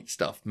snake bite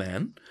stuff,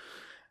 man.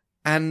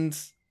 And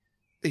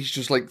he's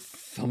just like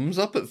thumbs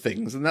up at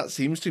things. And that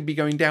seems to be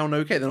going down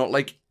okay. They're not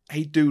like,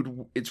 hey,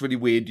 dude, it's really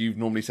weird. You've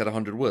normally said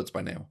 100 words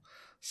by now.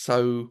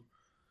 So...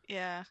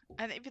 Yeah,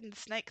 and even the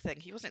snake thing,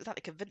 he wasn't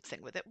exactly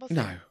convincing with it, was he?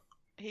 No.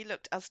 He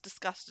looked as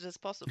disgusted as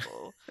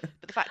possible. But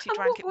the fact he and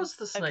drank what it was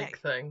the snake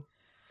thing?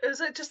 Is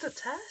it just a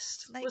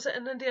test? Was it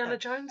an Indiana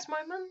Jones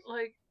moment?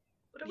 Like,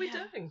 what are we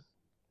doing?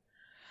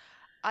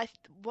 It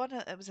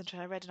was interesting.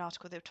 I read an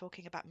article. They were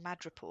talking about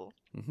Madripoor,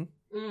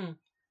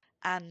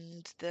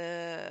 and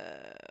the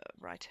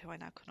writer who I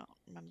now cannot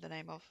remember the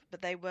name of,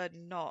 but they were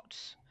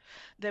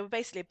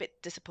basically a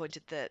bit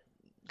disappointed that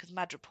because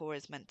Madripoor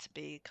is meant to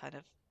be kind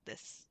of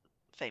this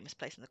famous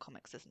place in the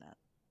comics, isn't it?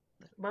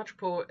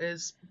 Madripoor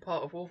is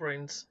part of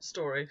Wolverine's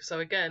story,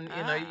 so again,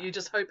 you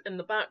just hope in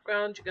the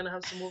background you're going to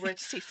have some Wolverine.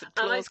 See some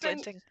claws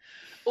glinting.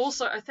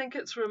 Also, I think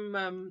it's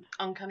from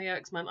Uncanny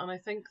X-Men, and I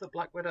think that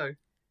Black Widow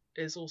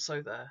is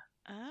also there.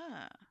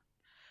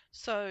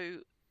 So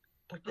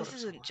this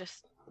isn't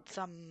just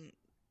some,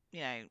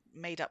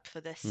 made up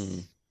for this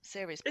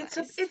series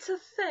place. It's a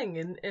thing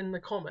in the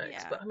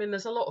comics, but I mean,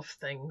 there's a lot of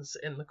things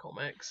in the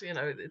comics.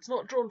 It's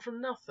not drawn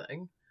from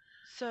nothing.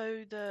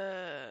 So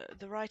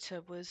the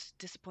writer was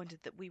disappointed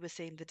that we were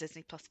seeing the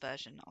Disney Plus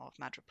version of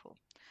Madripoor,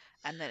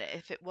 and that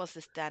if it was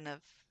this den of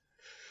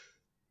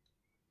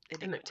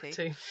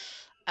iniquity.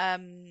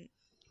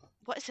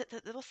 What is it?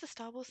 What's the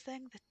Star Wars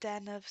thing? The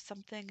den of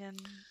something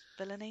and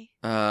villainy.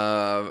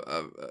 Hive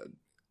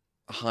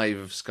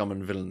of scum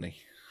and villainy.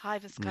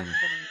 Hive of scum and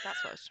villainy.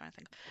 That's what I was trying to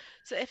think.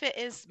 So if it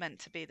is meant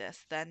to be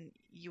this, then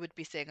you would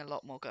be seeing a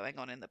lot more going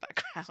on in the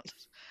background.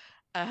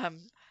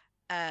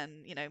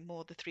 And,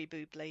 more the three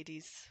boob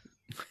ladies,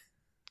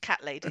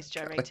 cat ladies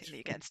gyrating that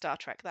you get in Star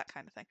Trek, that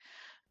kind of thing.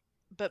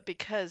 But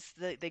because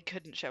they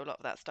couldn't show a lot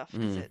of that stuff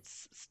because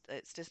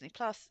it's Disney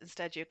Plus,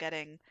 instead you're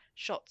getting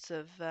shots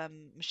of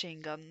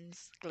machine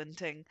guns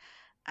glinting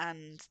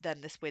and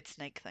then this weird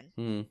snake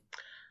thing.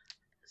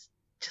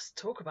 Just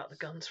talk about the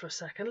guns for a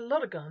second. A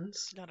lot of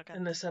guns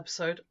in this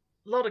episode.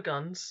 A lot of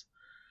guns.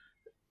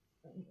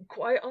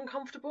 quite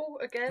uncomfortable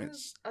again.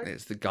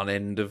 It's the gun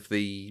end of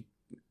the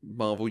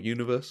Marvel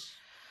universe.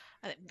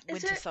 And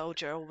Is Winter it?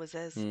 Soldier always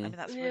is. I Mm. mean,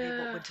 that's really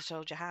what Yeah. Winter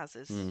Soldier has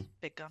is Mm.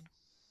 big gun.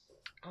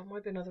 Oh,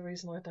 might be another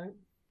reason I don't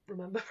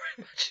remember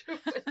very much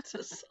of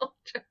Winter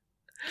Soldier.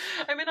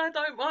 I mean, I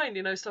don't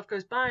mind, stuff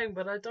goes bang,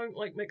 but I don't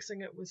like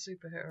mixing it with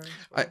superheroes.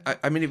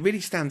 I mean, it really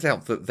stands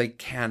out that they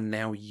can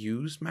now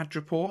use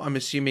Madripoor. I'm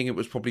assuming it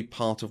was probably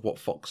part of what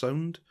Fox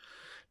owned.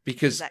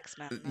 Because,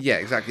 X-Men. yeah,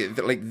 exactly.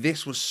 Like,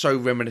 this was so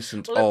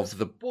reminiscent Well, it was of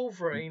the...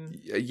 Wolverine.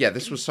 Yeah,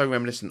 this was so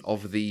reminiscent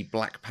of the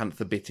Black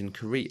Panther bit in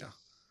Korea.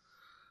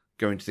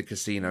 Going to the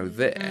casino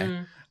there.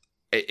 Mm.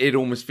 It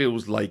almost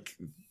feels like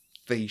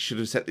they should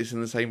have set this in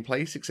the same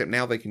place, except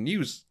now they can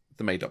use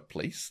the made-up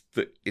place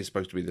that is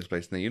supposed to be this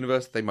place in the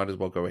universe. They might as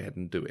well go ahead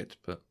and do it,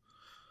 but...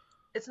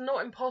 It's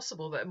not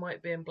impossible that it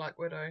might be in Black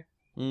Widow.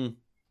 Mm.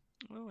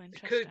 Oh, It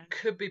interesting.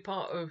 could be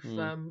part of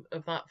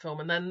that film,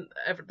 and then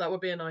that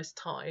would be a nice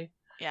tie.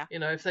 Yeah.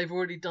 If they've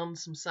already done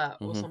some set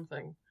or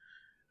something.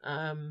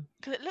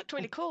 Because it looked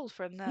really cool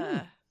from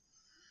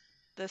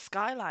the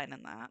skyline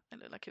and that. It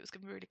looked like it was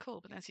going to be really cool.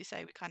 But as you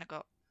say, we kind of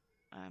got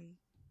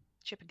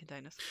shipping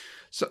containers.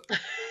 So,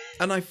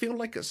 and I feel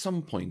like at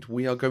some point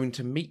we are going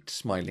to meet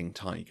Smiling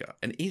Tiger,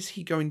 and is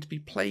he going to be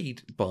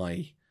played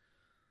by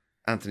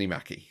Anthony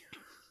Mackie?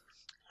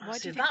 Why do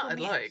See, you think that we'll I'd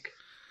meet him? like.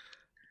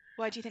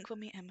 Why do you think we'll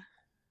meet him?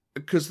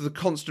 Because of the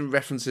constant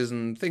references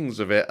and things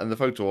of it, and the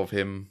photo of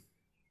him.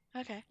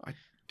 Okay.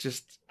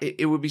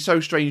 It would be so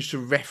strange to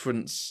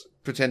reference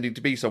pretending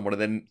to be someone,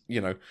 and then,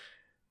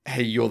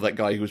 hey, you're that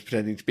guy who was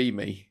pretending to be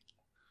me.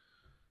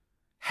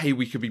 Hey,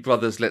 we could be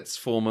brothers, let's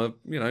form a,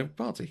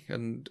 party,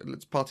 and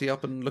let's party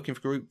up and looking for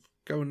a group,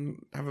 go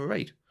and have a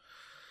raid.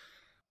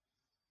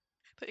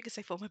 But you could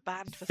say form a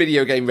band. For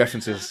Video game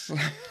references.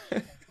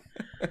 Can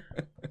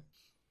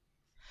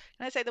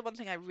I say the one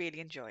thing I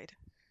really enjoyed?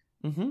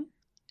 Mm-hmm.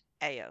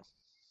 Ao.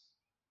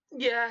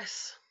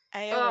 Yes.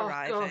 Ao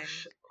arriving.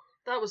 Gosh,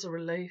 that was a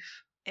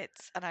relief.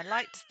 And I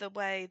liked the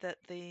way that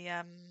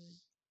the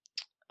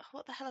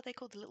what the hell are they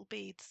called? The little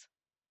beads.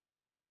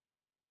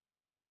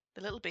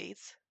 The little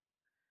beads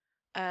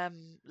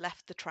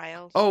left the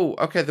trails. Oh,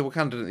 okay, the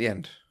Wakandan at the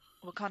end.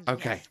 Wakandan,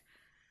 Okay. yes.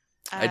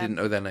 I didn't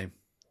know their name.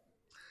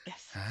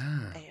 Yes.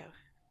 Ah. Ao.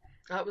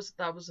 That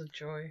was a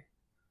joy.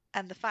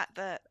 And the fact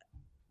that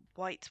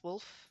White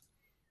Wolf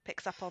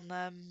picks up on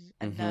them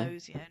and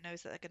knows that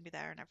they're going to be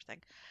there and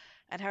everything.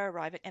 And her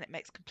arriving, and it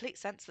makes complete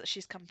sense that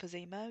she's come for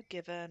Zemo,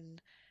 given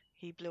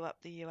he blew up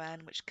the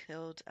UN, which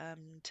killed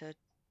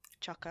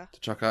T'Chaka.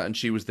 T'Chaka, and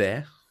she was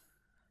there.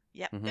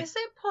 Yep. Mm-hmm. Is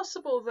it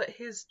possible that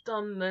he's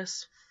done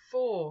this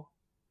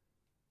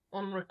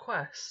on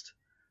request,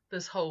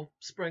 this whole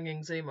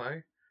springing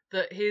Zemo,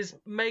 that he's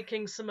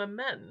making some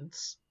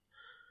amends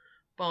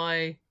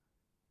by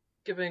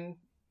giving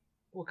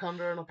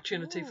Wakanda an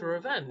opportunity for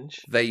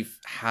revenge? They've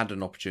had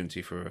an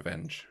opportunity for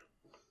revenge.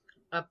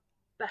 A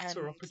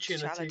better And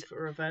opportunity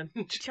for revenge.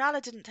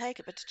 T'Challa didn't take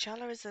it, but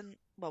T'Challa isn't...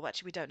 Well,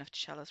 actually, we don't know if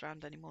T'Challa's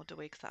around anymore, do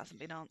we? Because that hasn't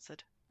been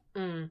answered.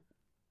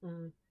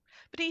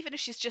 But even if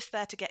she's just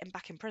there to get him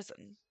back in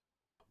prison...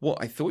 What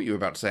I thought you were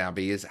about to say,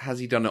 Abby, is has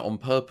he done it on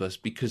purpose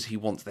because he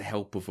wants the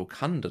help of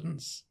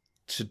Wakandans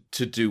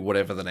to do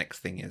whatever the next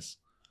thing is?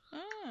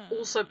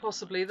 Also,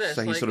 possibly this.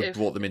 So he sort of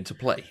brought them into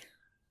play.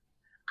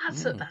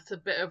 That's a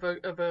bit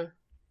of a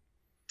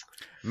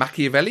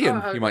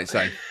Machiavellian, you might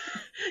say.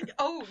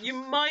 Oh, you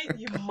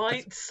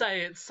might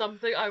say it's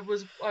something. I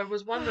was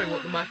wondering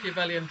what the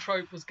Machiavellian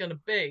trope was going to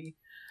be,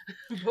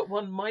 but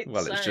one might say.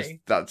 Well, it's just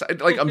that's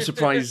like I'm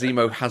surprised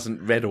Zemo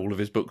hasn't read all of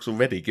his books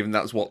already, given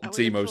that's what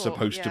Zemo's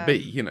supposed to be.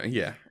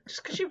 Yeah.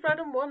 Just because you've read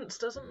them once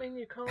doesn't mean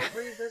you can't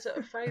revisit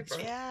a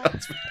favourite. Yeah.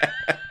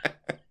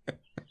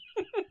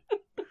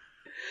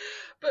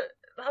 But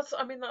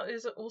that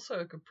is also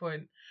a good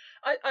point.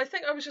 I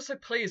think I was just so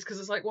pleased because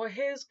it's like, well,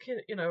 here's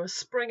a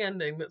spring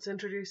ending that's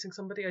introducing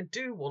somebody I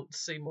do want to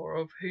see more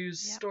of,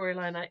 whose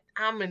storyline I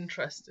am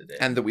interested in,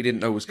 And that we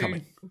didn't know was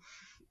coming.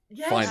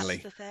 Yes, Finally.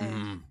 That's the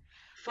thing.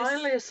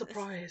 Finally, a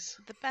surprise.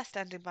 The best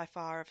ending by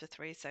far of the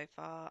three so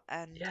far,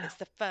 and Yeah. it's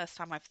the first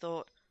time I've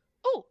thought,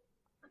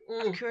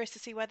 I'm curious to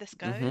see where this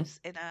goes.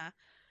 In a,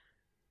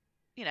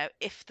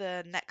 if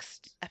the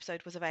next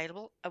episode was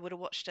available, I would have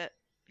watched it,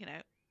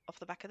 off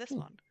the back of this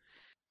one.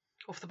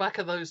 Off the back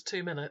of those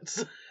 2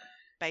 minutes.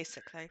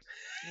 Basically,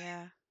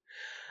 yeah.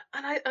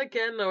 And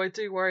I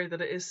do worry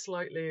that it is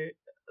slightly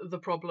the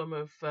problem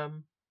of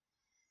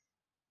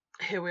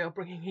here we are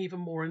bringing even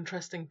more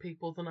interesting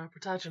people than our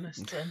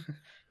protagonists in.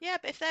 Yeah,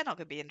 but if they're not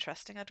going to be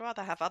interesting, I'd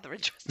rather have other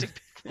interesting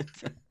people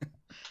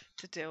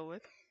to deal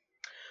with.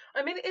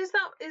 I mean, is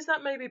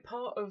that maybe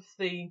part of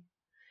the...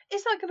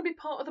 Is that going to be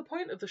part of the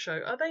point of the show?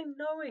 Are they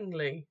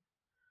knowingly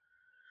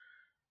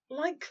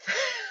like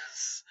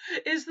this?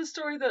 Is the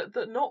story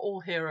that not all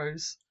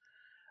heroes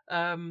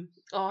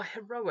are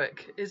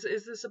heroic? Is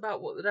this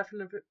about what the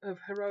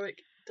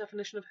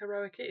definition of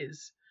heroic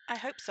is? I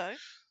hope so.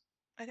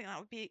 I think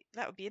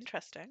that would be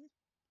interesting.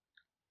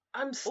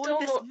 I'm still all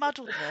of this not...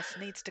 muddledness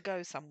needs to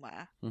go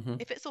somewhere.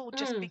 If it's all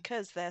just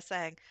because they're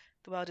saying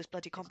The world is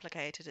bloody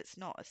complicated. It's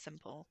not as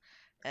simple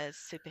as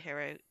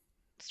superhero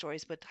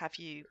stories would have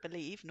you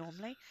believe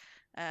normally.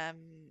 Um,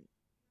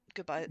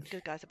 good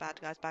guys are bad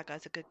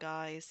guys are good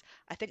guys.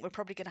 I think we're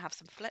probably going to have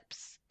some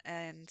flips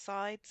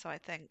inside. So I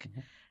think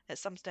Mhm. at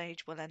some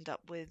stage we'll end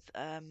up with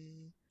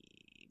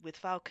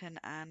Falcon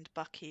and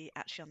Bucky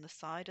actually on the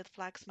side of the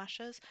Flag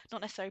Smashers,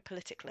 not necessarily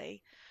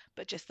politically,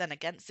 but just then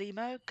against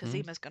Zemo, because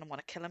Mm. Zemo's going to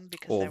want to kill him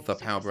because Or they're all the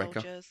super Power Breaker.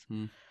 soldiers,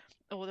 Mm.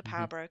 or the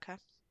Power Broker,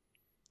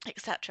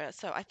 etc.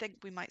 So I think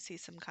we might see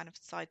some kind of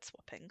side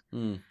swapping.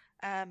 Mm.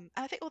 And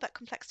I think all that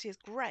complexity is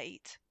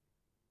great.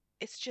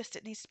 It's just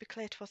it needs to be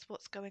clear to us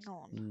what's going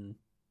on. Mm.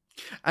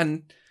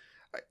 And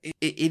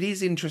it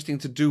is interesting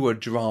to do a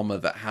drama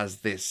that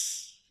has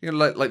this,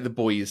 like The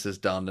Boys has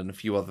done, and a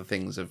few other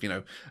things of,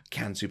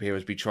 can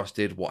superheroes be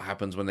trusted? What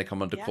happens when they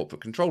come under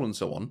corporate control and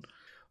so on?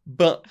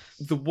 But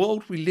the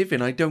world we live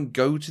in, I don't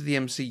go to the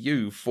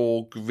MCU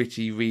for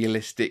gritty,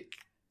 realistic,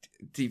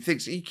 deep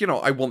things.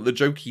 I want the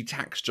jokey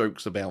tax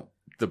jokes about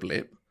the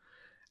blip,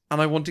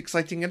 and I want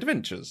exciting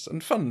adventures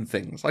and fun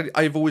things.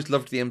 I've always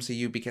loved the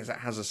MCU because it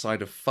has a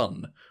side of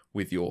fun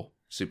with your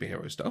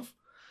superhero stuff.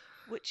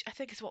 Which I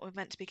think is what we're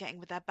meant to be getting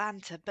with their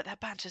banter, but their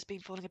banter's been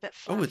falling a bit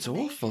flat. Oh, it's for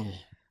me. awful.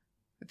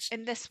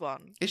 In this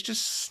one. It's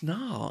just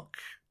snark.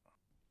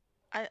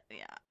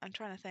 I'm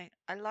trying to think.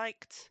 I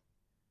liked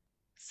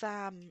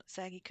Sam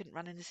saying he couldn't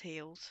run in his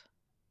heels.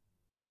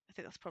 I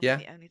think that's probably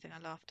the only thing I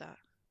laughed at.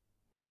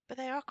 But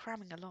they are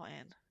cramming a lot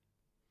in.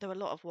 There were a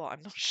lot of what,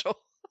 I'm not sure.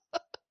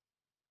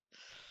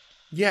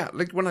 Yeah,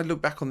 like when I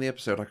look back on the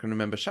episode, I can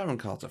remember Sharon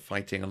Carter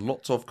fighting and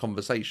lots of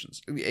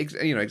conversations,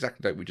 exactly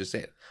like we just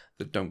said,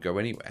 that don't go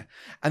anywhere.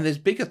 And there's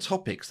bigger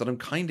topics that I'm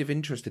kind of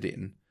interested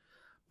in,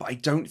 but I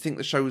don't think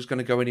the show is going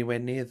to go anywhere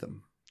near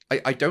them.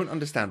 I don't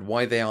understand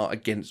why they are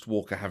against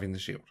Walker having the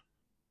shield.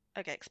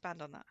 Okay,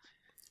 expand on that.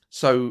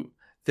 So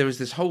there is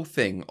this whole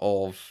thing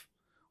of,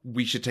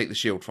 we should take the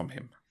shield from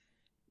him.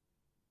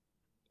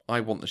 I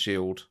want the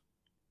shield.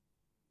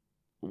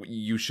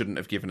 You shouldn't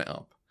have given it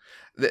up.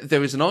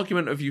 There is an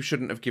argument of you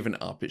shouldn't have given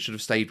it up. It should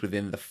have stayed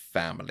within the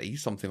family,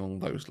 something along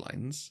those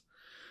lines.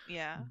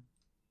 Yeah.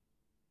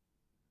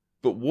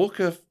 But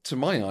Walker, to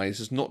my eyes,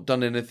 has not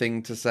done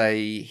anything to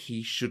say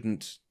he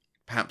shouldn't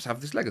perhaps have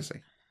this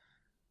legacy.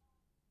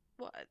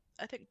 Well,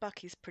 I think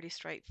Bucky's pretty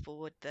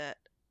straightforward that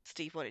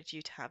Steve wanted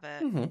you to have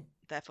it,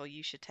 therefore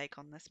you should take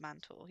on this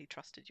mantle. He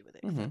trusted you with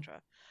it,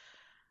 etc.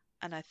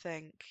 And I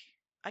think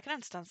I can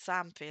understand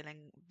Sam feeling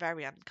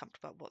very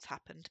uncomfortable about what's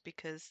happened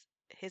because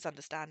his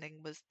understanding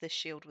was this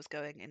shield was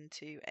going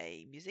into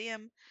a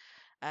museum,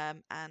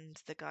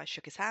 and the guy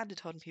shook his hand and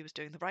told him he was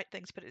doing the right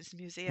thing to put it in his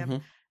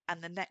museum.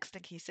 And the next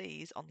thing he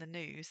sees on the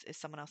news is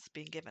someone else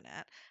being given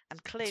it.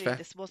 And clearly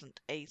this wasn't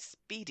a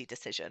speedy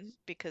decision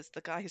because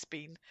the guy has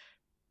been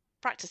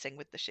practicing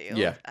with the shield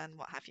and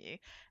what have you.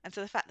 And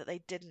so the fact that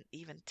they didn't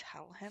even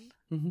tell him,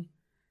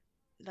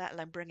 let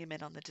alone bring him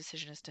in on the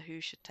decision as to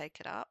who should take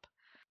it up.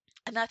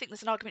 And I think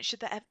there's an argument, should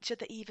there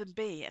even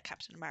be a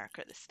Captain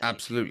America at this stage?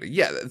 Absolutely.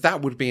 Yeah,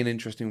 that would be an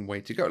interesting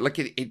way to go. Like,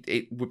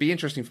 it would be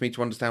interesting for me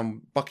to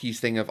understand Bucky's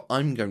thing of,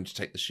 I'm going to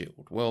take the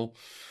shield. Well,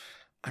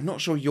 I'm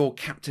not sure you're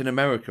Captain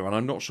America, and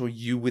I'm not sure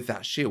you with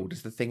that shield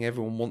is the thing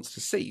everyone wants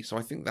to see. So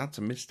I think that's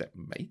a misstep,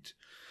 mate.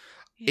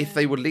 Yeah. If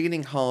they were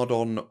leaning hard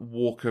on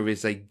Walker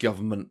is a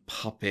government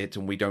puppet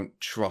and we don't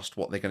trust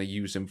what they're going to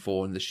use him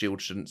for and the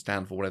shield shouldn't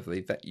stand for whatever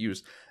they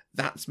use,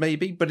 that's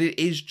maybe. But it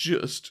is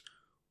just,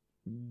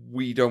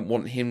 we don't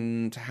want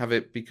him to have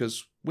it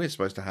because we're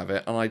supposed to have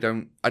it. And I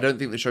don't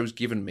think the show's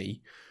given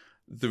me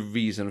the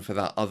reason for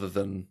that other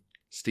than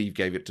Steve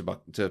gave it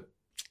to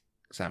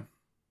Sam.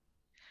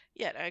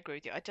 Yeah, I agree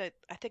with you. I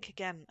think,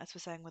 again, as we're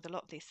saying with a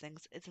lot of these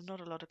things, it's not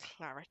a lot of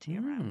clarity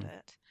around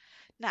it.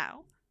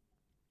 Now,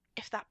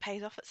 if that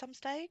pays off at some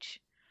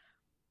stage,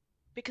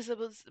 because there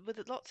was,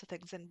 with lots of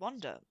things in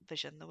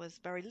WandaVision, there was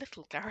very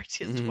little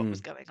clarity as to what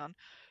was going on,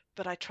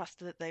 but I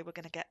trusted that they were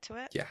going to get to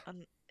it. Yeah.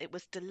 And it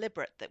was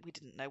deliberate that we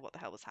didn't know what the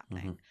hell was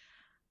happening.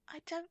 I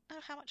don't know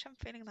how much I'm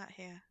feeling that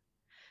here.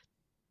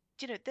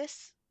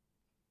 This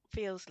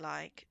feels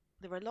like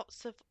there are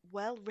lots of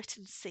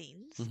well-written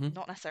scenes,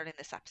 not necessarily in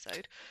this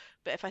episode,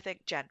 but if I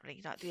think generally,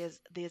 like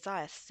the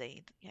Isaiah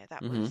scene,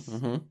 that was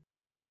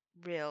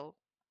real.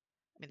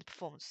 I mean, the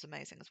performance was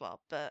amazing as well,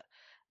 but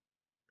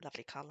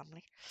lovely Carl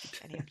Lumley.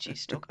 Any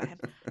choose to talk about him.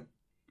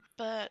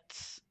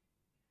 But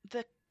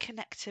the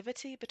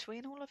connectivity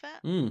between all of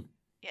it,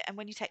 and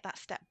when you take that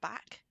step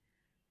back,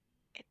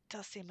 it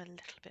does seem a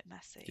little bit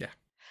messy. Yeah.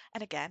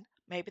 And again,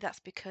 maybe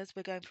that's because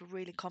we're going for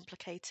really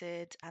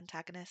complicated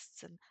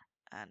antagonists and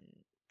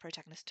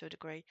protagonists to a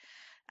degree,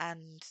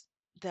 and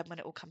then when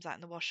it all comes out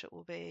in the wash, it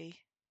will be,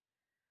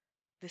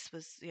 this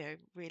was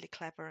really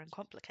clever and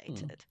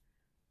complicated.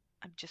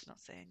 I'm just not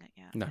seeing it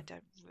yet. No. I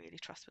don't really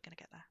trust we're going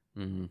to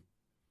get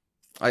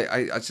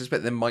there. I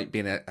suspect there might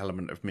be an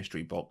element of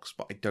mystery box,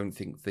 but I don't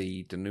think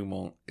the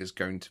denouement is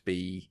going to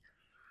be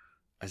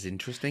as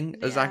interesting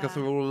as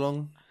Agatha all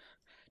along.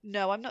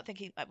 No, I'm not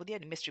thinking. Well, the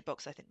only mystery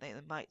box I think they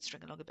might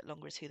string along a bit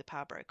longer is who the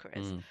Power Broker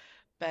is.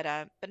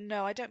 But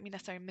no, I don't mean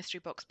necessarily mystery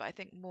box, but I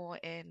think more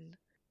in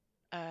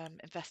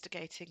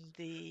investigating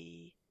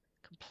the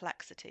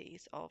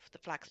complexities of the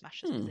Flag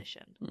Smasher's Hmm.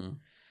 position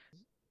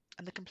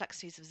and the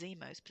complexities of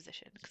Zemo's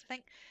position. Because I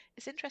think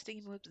it's interesting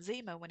even with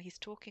Zemo when he's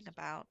talking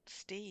about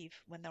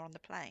Steve when they're on the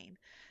plane,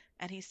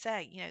 and he's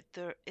saying,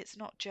 it's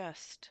not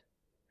just.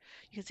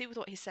 You can see with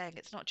what he's saying,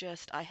 it's not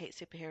just I hate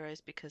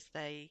superheroes because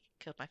they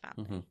killed my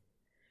family.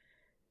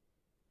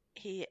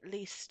 He at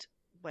least,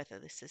 whether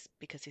this is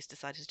because he's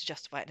decided to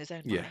justify it in his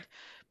own mind,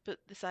 but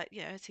this,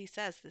 as he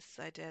says, this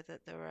idea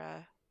that there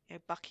are,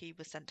 Bucky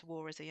was sent to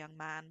war as a young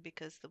man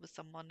because there was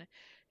someone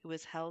who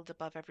was held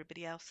above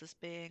everybody else as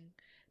being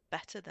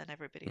better than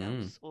everybody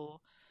else or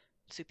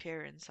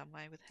superior in some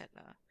way with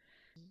Hitler.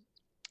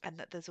 And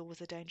that there's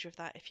always a danger of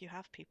that if you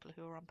have people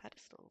who are on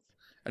pedestals.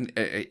 And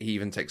he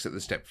even takes it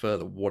a step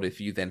further. What if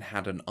you then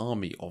had an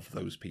army of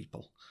those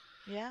people?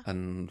 Yeah.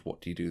 And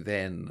what do you do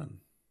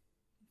then?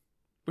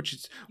 Which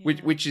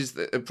is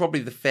probably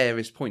the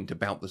fairest point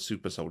about the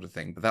super soldier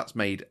thing, but that's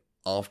made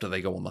after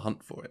they go on the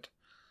hunt for it.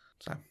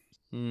 So,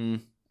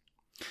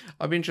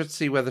 I'd be interested to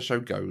see where the show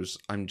goes.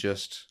 I'm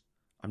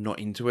not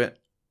into it.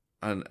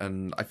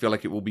 And I feel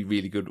like it will be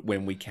really good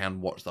when we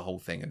can watch the whole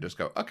thing and just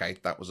go, okay,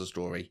 that was a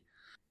story.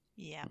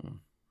 Yeah.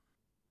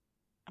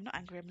 I'm not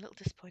angry, I'm a little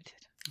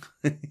disappointed.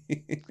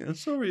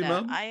 Sorry,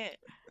 Mum.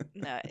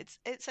 No,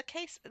 it's a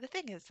case. The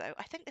thing is, though,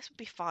 I think this would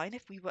be fine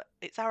if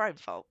it's our own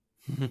fault.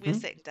 We're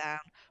sitting down,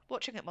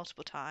 watching it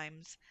multiple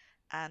times,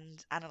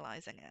 and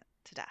analysing it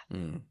to death.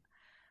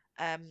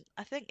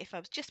 I think if I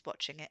was just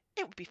watching it,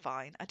 it would be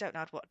fine. I don't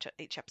know I'd watch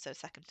each episode a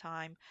second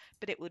time,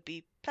 but it would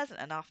be pleasant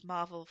enough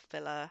Marvel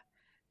filler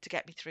to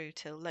get me through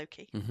till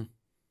Loki.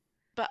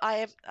 But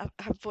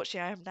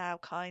unfortunately, I am now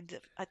kind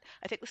of. I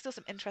think there's still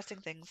some interesting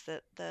things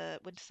that the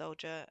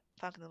Falcon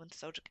and the Winter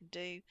Soldier can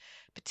do,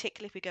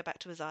 particularly if we go back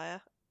to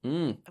Isaiah. I'm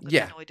going to be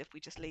annoyed if we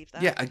just leave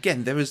that. Yeah,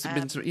 again, there has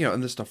been some,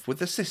 and the stuff with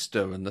the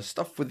sister and the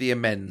stuff with the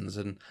amends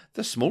and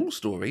the small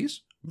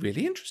stories,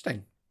 really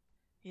interesting.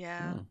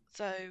 Yeah,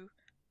 so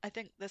I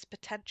think there's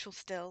potential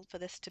still for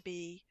this to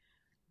be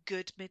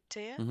good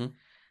mid-tier.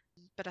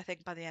 But I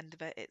think by the end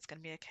of it, it's going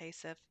to be a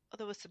case of,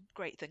 there were some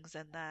great things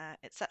in there.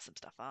 It set some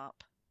stuff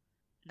up.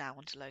 Now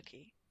onto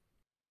Loki.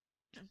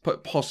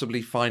 But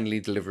possibly finally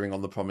delivering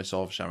on the promise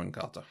of Sharon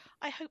Carter.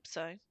 I hope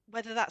so.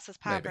 Whether that's as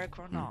Power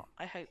Broker or not,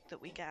 I hope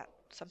that we get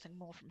something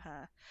more from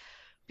her.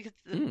 Because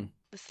the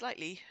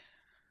slightly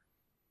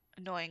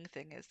annoying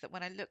thing is that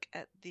when I look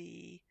at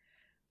the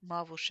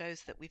Marvel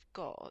shows that we've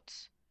got,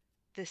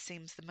 this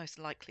seems the most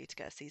likely to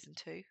get a season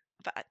 2.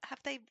 But have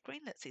they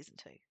greenlit season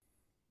 2?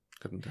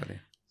 Couldn't tell you.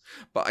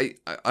 But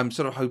I'm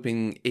sort of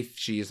hoping if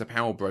she is a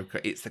power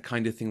broker, it's the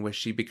kind of thing where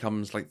she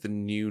becomes like the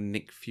new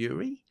Nick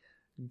Fury.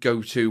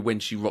 Go to when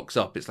she rocks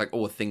up. It's like,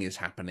 a thing is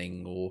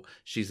happening, or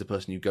she's the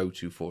person you go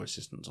to for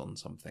assistance on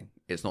something.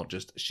 It's not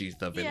just she's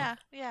the villain.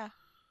 Yeah.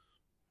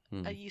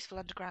 A useful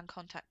underground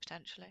contact,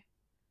 potentially.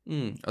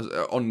 As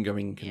an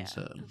ongoing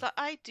concern. Yeah.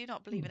 I do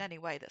not believe in any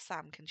way that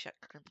Sam can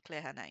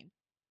clear her name.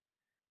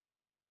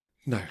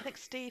 No. I think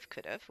Steve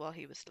could have while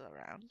he was still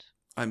around.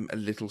 I'm a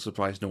little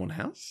surprised no one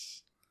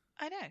has.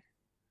 I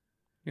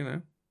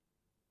know.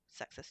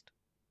 Sexist.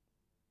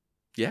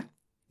 Yeah.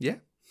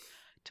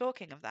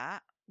 Talking of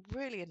that,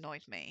 really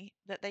annoyed me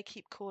that they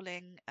keep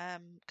calling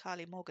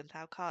Carly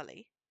Morgenthau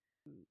Carly.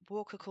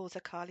 Walker calls her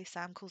Carly,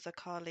 Sam calls her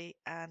Carly,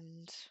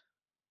 and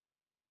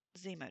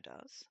Zemo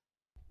does.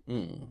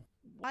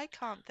 I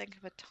can't think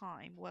of a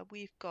time where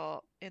we've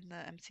got in the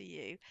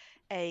MCU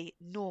a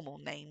normal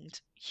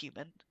named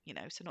human,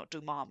 so not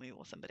Dormammu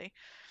or somebody.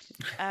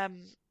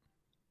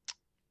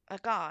 A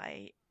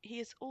guy, he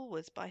is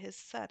always by his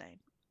surname.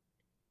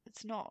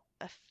 It's not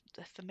a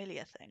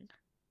familiar thing.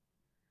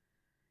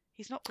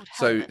 He's not called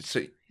Helmet.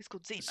 He's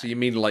called Zemo. So you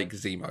mean like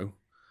Zemo?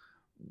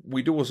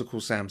 We do also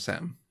call Sam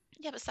Sam.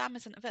 Yeah, but Sam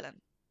isn't a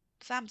villain.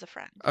 Sam's a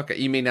friend. Okay,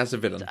 you mean as a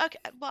villain? Okay,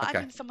 well, I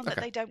mean someone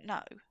that they don't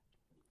know.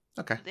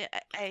 Okay.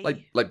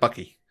 Like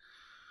Bucky.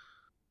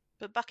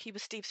 But Bucky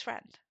was Steve's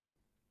friend.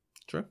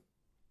 True.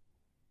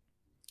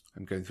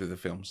 I'm going through the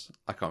films.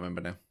 I can't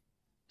remember now.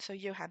 So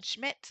Johann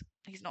Schmidt,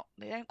 he's not.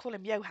 They don't call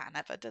him Johann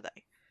ever, do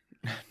they?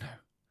 No.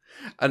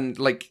 And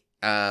like,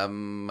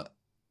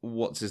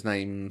 what's his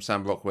name?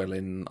 Sam Rockwell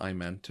in Iron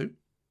Man 2.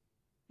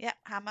 Yeah,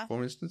 Hammer.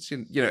 For instance,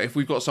 if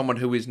we've got someone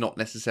who is not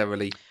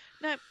necessarily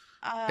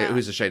who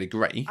is a shade of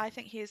grey. I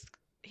think he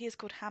is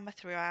called Hammer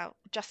throughout.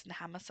 Justin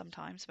Hammer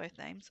sometimes, both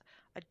names.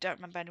 I don't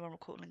remember anyone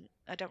recalling.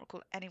 I don't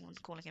recall anyone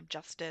calling him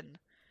Justin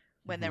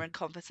when they're in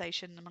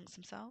conversation amongst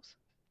themselves.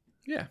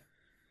 Yeah.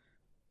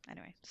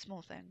 Anyway,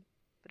 small thing,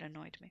 but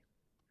annoyed me.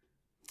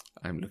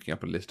 I'm looking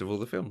up a list of all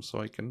the films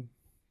so I can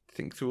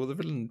think through all the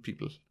villain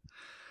people.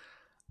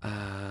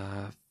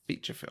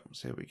 Feature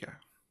films. Here we go.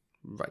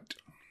 Right.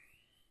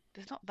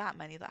 There's not that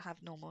many that have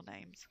normal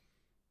names.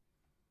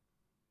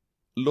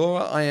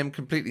 Laura, I am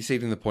completely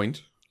ceding the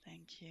point.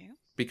 Thank you.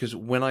 Because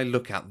when I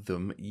look at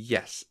them,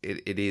 yes,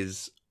 it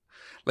is...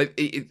 Like,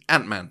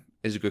 Ant-Man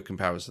is a good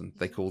comparison.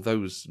 They call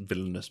those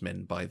villainous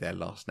men by their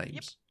last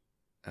names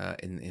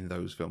in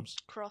those films.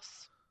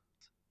 Cross.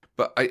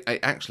 But I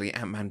actually,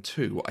 Ant-Man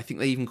 2, I think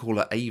they even call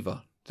her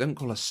Ava They don't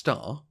call her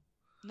Star.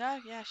 No,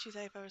 yeah, she's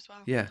Ava as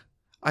well. Yeah.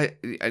 I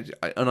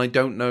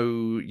don't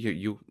know.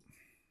 You.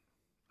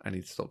 I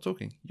need to stop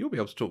talking. You'll be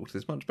able to talk to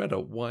this much better.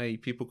 Why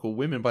people call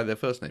women by their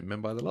first name,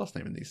 men by their last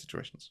name in these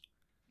situations?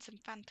 It's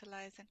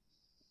infantilizing.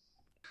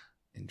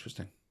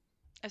 Interesting.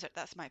 Oh, sorry,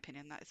 that's my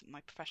opinion. That isn't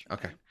my professional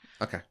Okay.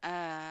 opinion.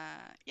 Okay.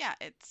 Yeah,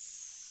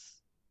 it's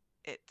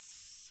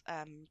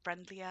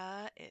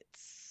friendlier.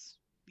 It's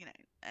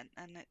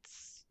and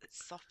it's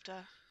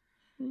softer.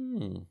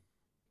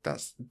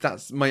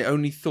 That's my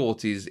only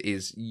thought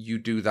is you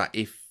do that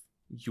if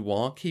you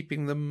are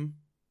keeping them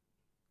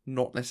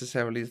not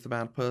necessarily as the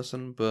bad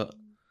person, but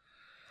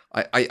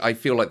I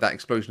feel like that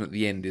explosion at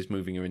the end is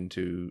moving her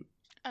into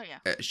Oh yeah.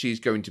 She's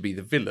going to be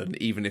the villain,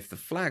 even if the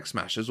Flag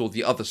Smashers or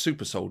the other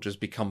super soldiers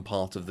become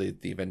part of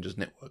the Avengers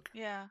network.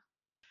 Yeah.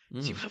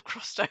 She will have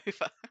crossed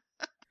over.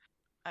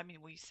 I mean,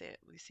 we see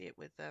it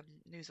with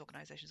news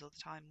organisations all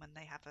the time when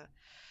they have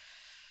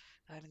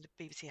I mean,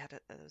 the BBC had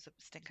there was a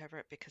stink over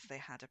it because they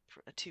had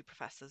two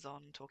professors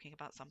on talking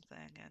about something,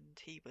 and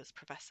he was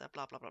Professor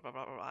blah blah blah blah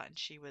blah blah, and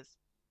she was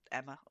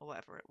Emma or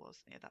whatever it was.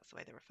 Yeah, that's the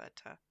way they referred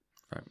to her,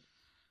 right?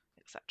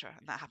 Etc.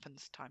 And that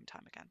happens time and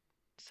time again.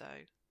 So,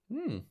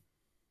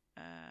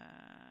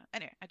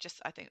 anyway,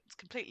 I think it's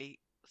completely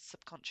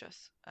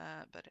subconscious,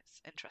 but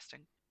it's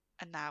interesting.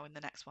 And now in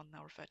the next one,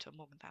 they'll refer to a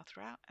Morgenthau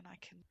throughout, and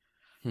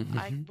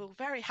I will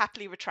very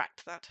happily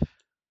retract that.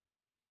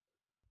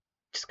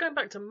 Just going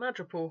back to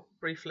Madripoor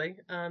briefly,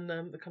 and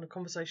the kind of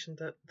conversation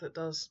that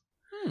does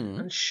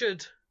and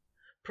should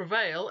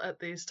prevail at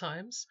these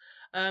times.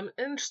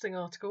 Interesting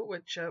article,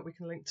 which we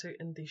can link to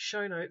in the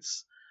show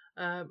notes,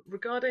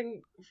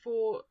 regarding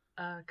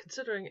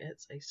considering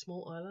it's a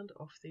small island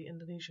off the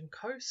Indonesian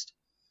coast,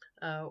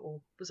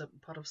 or was it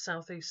part of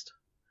Southeast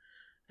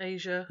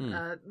Asia,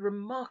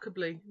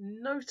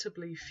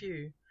 notably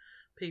few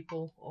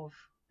people of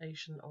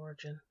Asian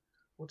origin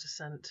or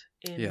descent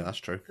in that's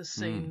true. the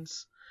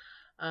scenes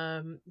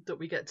that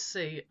we get to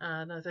see.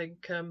 And I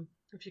think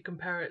if you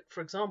compare it,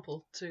 for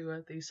example,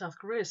 to the South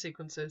Korea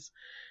sequences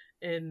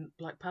in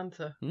Black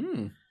Panther,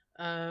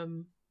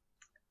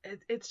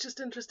 it's just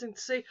interesting to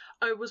see.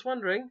 I was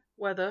wondering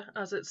whether,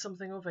 as it's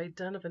something of a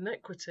den of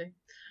iniquity,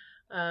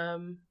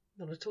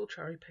 not at all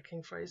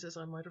cherry-picking phrases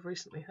I might have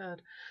recently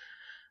heard,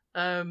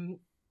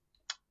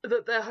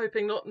 that they're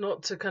hoping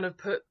not to kind of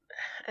put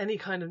any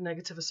kind of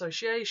negative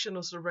association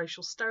or sort of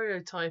racial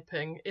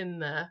stereotyping in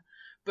there,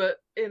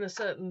 but in a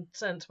certain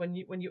sense, when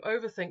you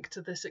overthink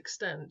to this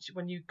extent,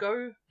 when you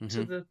go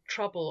to the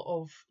trouble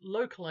of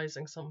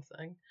localizing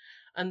something,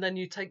 and then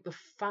you take the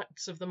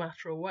facts of the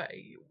matter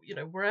away,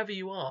 wherever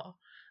you are,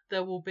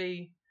 there will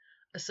be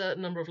a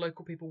certain number of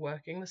local people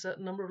working, a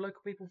certain number of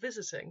local people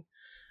visiting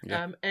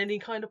any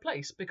kind of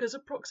place because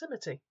of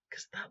proximity,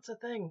 because that's a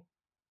thing,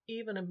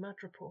 even in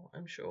Madripoor,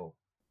 I'm sure.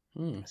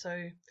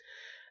 So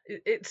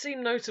it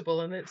seemed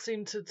notable, and it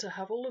seemed to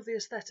have all of the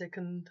aesthetic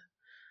and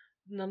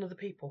none of the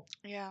people.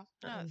 Yeah,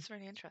 no, it's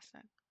really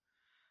interesting.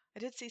 I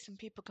did see some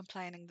people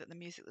complaining that the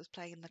music that was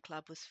playing in the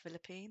club was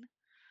Philippine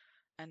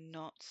and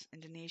not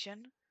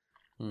Indonesian,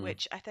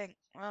 which I think,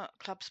 well,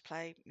 clubs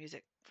play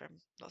music from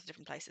lots of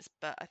different places,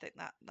 but I think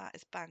that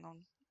is bang on,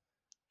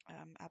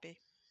 Abby.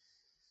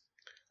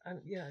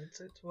 And yeah,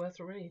 it's worth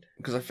a read.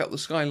 Because I felt the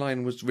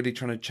skyline was really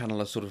trying to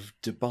channel a sort of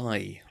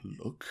Dubai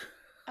look.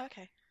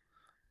 Okay.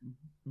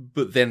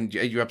 But then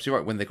you're absolutely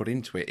right. When they got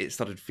into it, it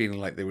started feeling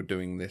like they were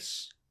doing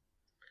this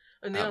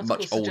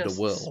much older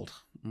world.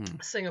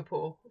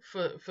 Singapore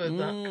for that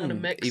kind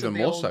of mix even of the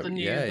more old, so. the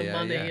new, the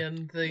money,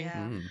 and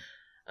the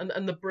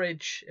and the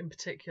bridge in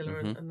particular,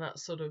 and that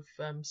sort of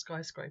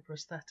skyscraper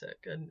aesthetic,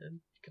 and you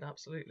can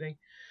absolutely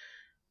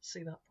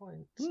see that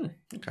point. So.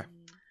 Okay.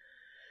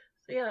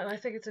 Yeah, and I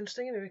think it's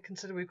interesting. We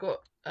consider we've got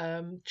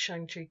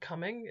Shang-Chi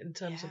coming in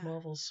terms of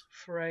Marvel's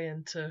foray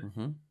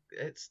into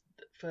its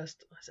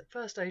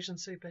first Asian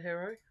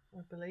superhero,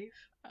 I believe.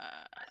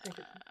 I think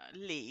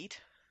lead,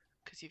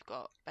 because you've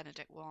got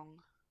Benedict Wong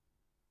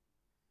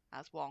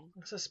as Wong.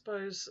 I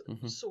suppose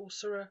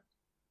sorcerer.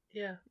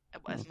 Yeah.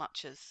 As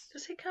much as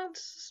does he count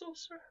as a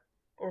sorcerer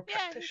or a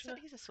practitioner?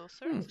 He's a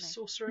sorcerer, isn't he?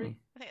 Sorcery.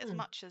 I think as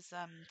much as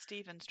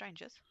Stephen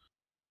Strange's.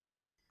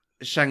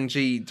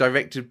 Shang-Chi,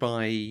 directed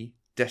by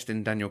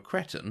Destin Daniel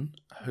Cretton,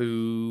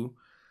 who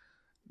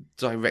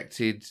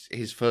directed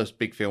his first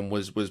big film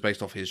was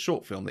based off his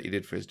short film that he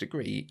did for his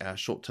degree,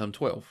 Short Term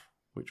 12,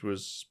 which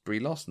was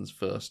Brie Larson's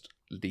first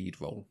lead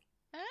role.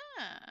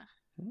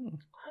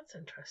 That's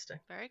interesting.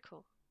 Very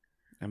cool.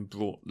 And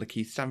brought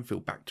Lakeith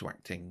Stanfield back to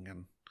acting,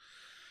 and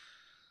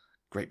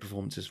great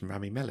performances from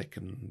Rami Malek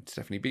and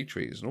Stephanie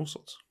Beatriz and all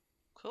sorts.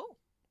 Cool.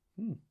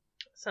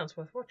 Sounds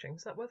worth watching.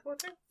 Is that worth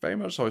watching? Very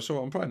much so. I saw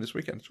it on Prime this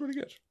weekend. It's really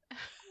good.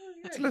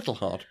 It's a little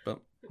hard, but...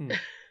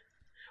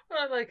 What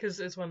I like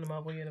is when the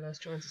Marvel Universe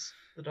joins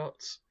the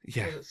dots with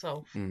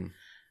itself. I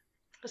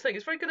just think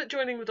it's very good at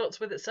joining the dots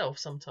with itself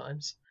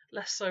sometimes.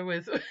 Less so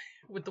with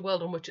the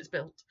world on which it's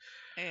built.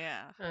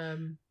 Yeah.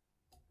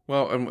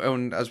 Well,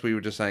 and as we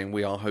were just saying,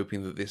 we are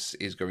hoping that this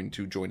is going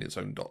to join its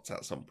own dots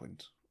at some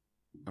point.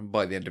 And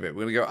by the end of it,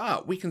 we're going to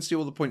go, we can see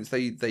all the points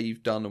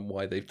they've done and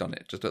why they've done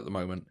it. Just at the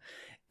moment,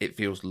 it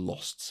feels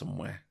lost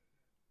somewhere.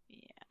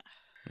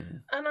 Yeah.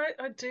 And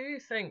I do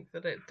think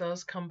that it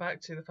does come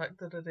back to the fact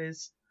that it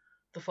is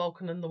the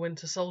Falcon and the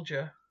Winter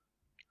Soldier.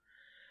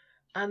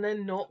 And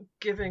they're not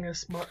giving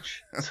us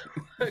much to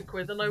work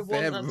with. And I want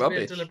They're that to be a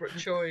rubbish. deliberate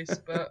choice,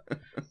 but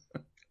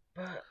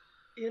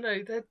you know,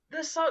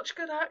 they're such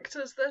good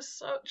actors. They're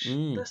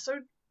so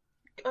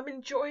I'm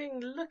enjoying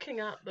looking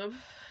at them.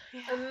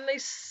 Yeah. And they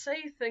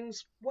say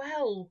things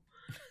well.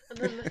 And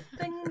then the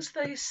things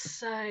they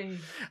say.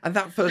 And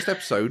that first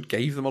episode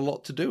gave them a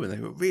lot to do, and they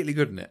were really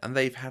good in it. And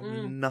they've had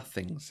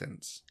nothing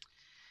since.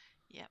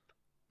 Yep.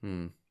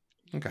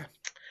 Okay.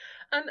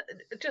 And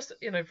just,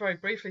 you know, very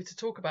briefly to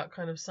talk about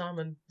kind of Sam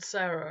and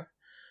Sarah,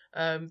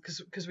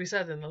 because we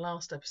said in the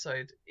last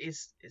episode,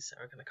 is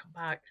Sarah going to come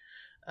back?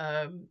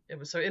 It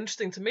was so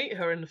interesting to meet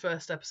her in the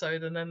first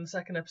episode, and then the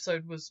second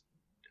episode was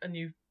a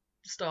new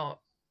start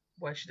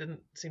where she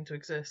didn't seem to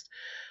exist.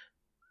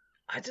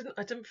 I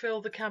didn't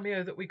feel the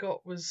cameo that we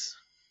got was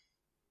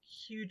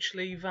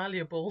hugely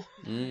valuable,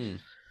 and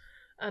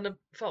it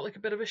felt like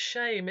a bit of a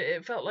shame.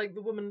 It felt like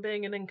the woman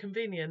being an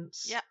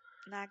inconvenience. Yep.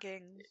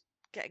 Nagging,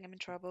 getting him in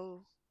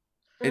trouble.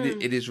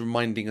 It is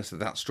reminding us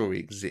that story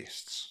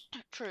exists.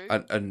 True.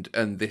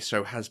 And this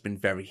show has been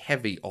very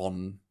heavy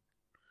on,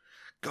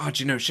 God,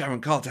 you know,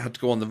 Sharon Carter had to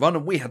go on the run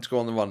and we had to go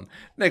on the run.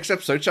 Next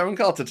episode, Sharon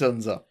Carter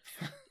turns up.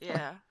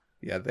 Yeah.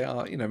 Yeah, they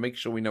are, you know, make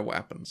sure we know what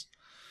happens.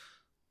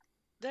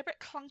 They're a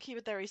bit clunky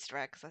with their Easter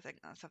eggs, I think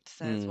that's have to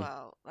say as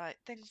well. Like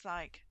things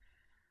like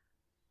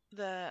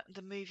the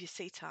move your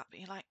seat up,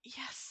 and you're like,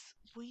 yes,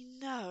 we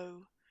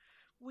know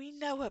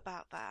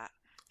about that.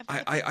 And for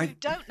the people who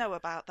don't know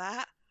about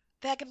that,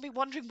 they're going to be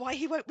wondering why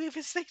he won't move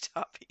his seat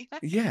up. You know?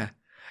 Yeah,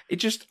 it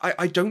just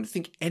I don't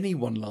think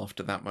anyone laughed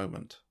at that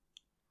moment.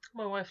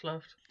 My wife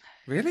laughed.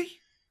 Really?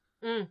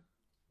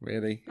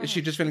 Really? Is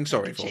she just feeling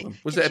sorry for them?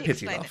 Was it a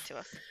pity laugh? It to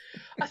us?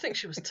 I think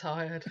she was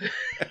tired.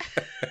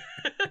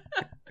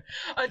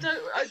 But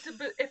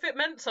if it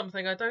meant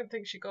something, I don't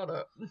think she got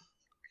it.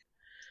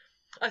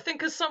 I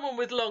think as someone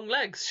with long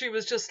legs, she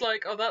was just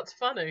like, oh, that's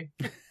funny.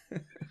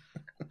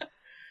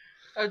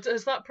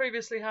 Has that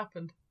previously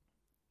happened?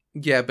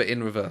 Yeah, but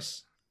in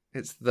reverse.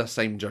 It's the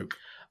same joke.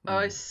 Oh,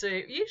 I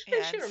see.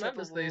 Usually she in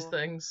remembers Civil these War.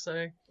 things,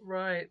 so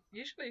right.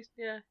 Usually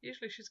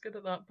she's good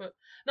at that, but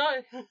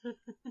no.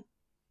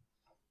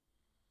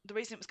 The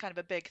reason it was kind of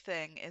a big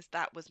thing is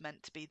that was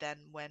meant to be then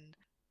when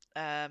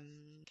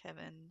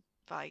Kevin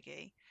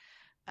Feige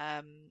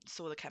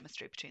saw the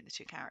chemistry between the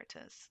two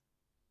characters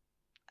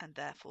and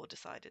therefore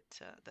decided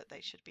that they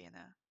should be in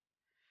a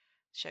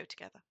show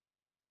together.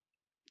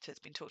 So it's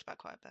been talked about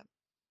quite a bit.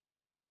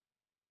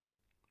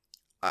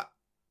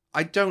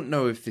 I don't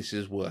know if this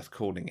is worth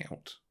calling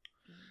out,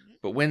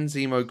 but when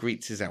Zemo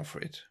greets his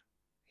Alfred,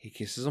 he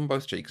kisses on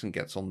both cheeks and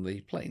gets on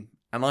the plane.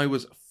 And I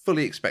was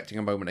fully expecting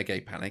a moment of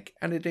gay panic,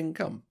 and it didn't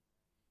come.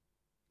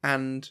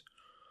 And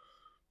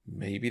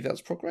maybe that's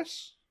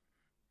progress?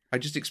 I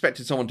just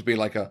expected someone to be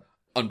like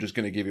I'm just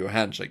going to give you a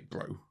handshake,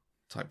 bro,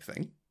 type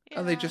thing.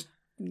 Yeah. And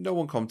no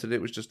one commented,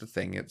 it was just a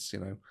thing. It's, you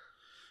know,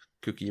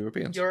 kooky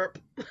Europeans. Europe.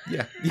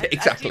 Yeah,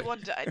 exactly. I do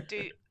wonder,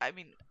 I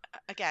mean,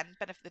 again,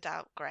 benefit of the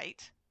doubt,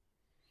 great.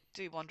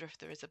 Do wonder if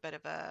there is a bit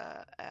of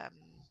a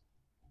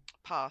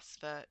pass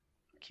for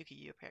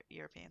kooky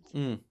Europeans.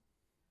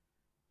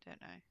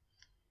 Don't know.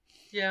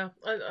 Yeah,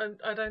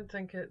 I don't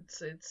think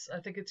it's I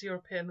think it's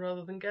European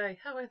rather than gay.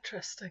 How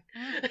interesting.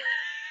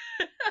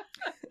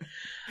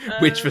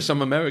 Which for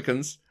some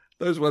Americans,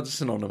 those words are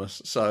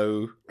synonymous.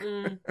 So,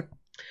 and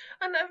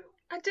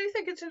I do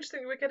think it's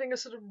interesting we're getting a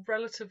sort of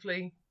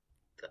relatively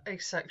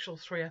asexual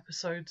 3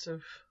 episodes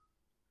of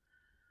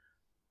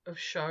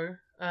show.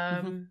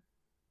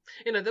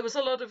 You know, there was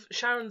a lot of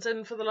Sharon's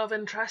in for the love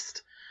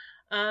interest,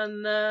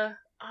 and I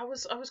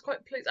was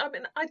quite pleased. I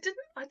mean, I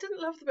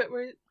didn't love the bit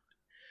where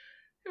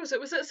was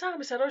it Sam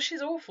who said, "Oh,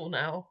 she's awful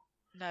now."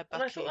 No, Bucky.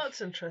 And I thought that's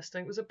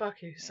interesting. Was it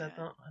Bucky who said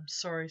that? I'm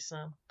sorry,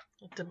 Sam.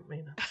 I didn't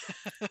mean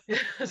it.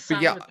 Sam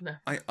but yeah, would know.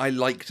 I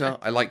liked her.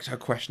 I liked her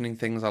questioning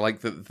things. I like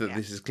that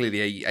this is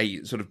clearly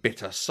a sort of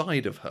bitter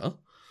side of her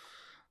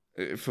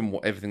from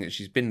everything that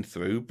she's been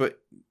through, but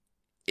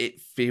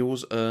it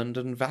feels earned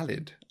and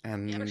valid.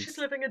 And Yeah, but she's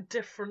living a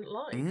different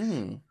life.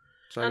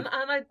 So And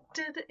I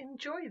did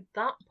enjoy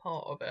that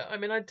part of it. I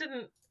mean,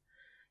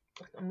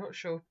 I'm not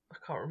sure. I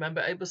can't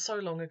remember. It was so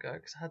long ago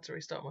because I had to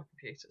restart my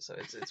computer, so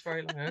it's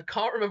very long ago. I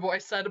can't remember what I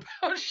said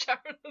about Sharon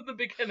at the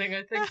beginning.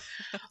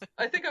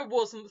 I think I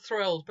wasn't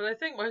thrilled, but I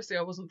think mostly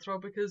I wasn't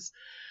thrilled because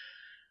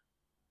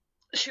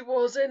she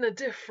was in a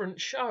different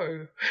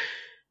show,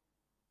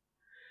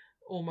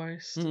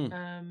 almost.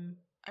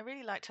 I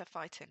really liked her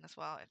fighting as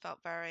well. It felt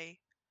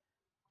very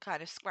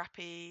kind of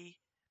scrappy,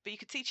 but you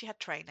could see she had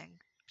training,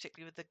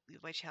 particularly with the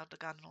way she held the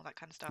gun and all that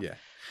kind of stuff. Yeah,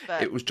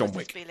 but it was John this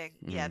Wick. Feeling,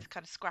 the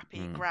kind of scrappy,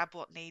 grab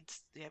what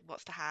needs,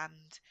 what's to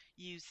hand,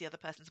 use the other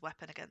person's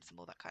weapon against them,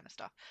 all that kind of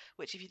stuff.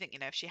 Which, if you think,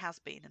 if she has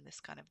been in this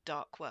kind of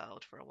dark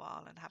world for a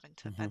while and having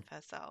to fend for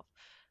herself,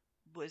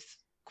 was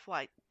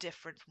quite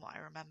different from what I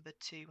remember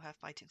to her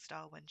fighting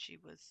style when she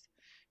was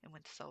in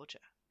Winter Soldier,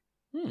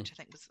 which I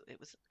think was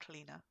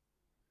cleaner.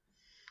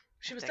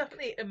 She was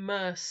definitely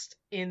immersed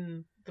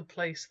in the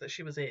place that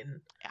she was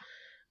in.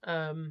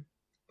 Yeah.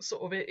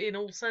 Sort of in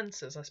all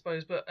senses, I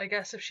suppose. But I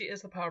guess if she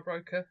is the power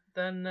broker,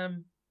 then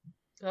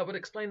that would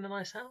explain the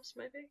nice house,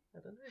 maybe? I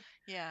don't know.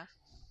 Yeah.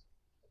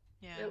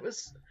 Yeah. It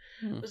was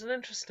an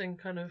interesting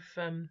kind of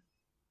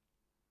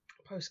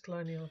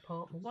post-colonial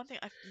apartment. One thing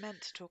I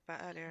meant to talk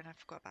about earlier and I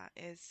forgot about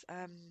is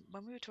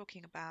when we were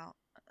talking about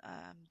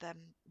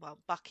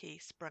Bucky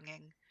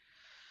sprunging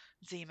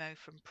Zemo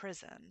from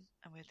prison,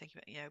 and we were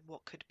thinking about,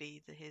 what could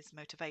be his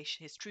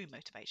motivation, his true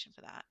motivation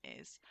for that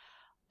is,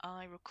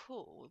 I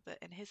recall that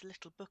in his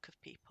little book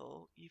of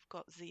people, you've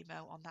got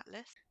Zemo on that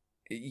list.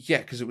 Yeah,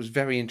 because it was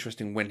very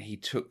interesting when he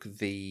took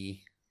the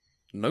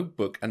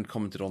notebook and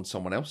commented on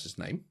someone else's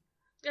name.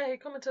 Yeah, he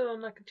commented on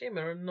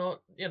Nakajima and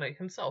not,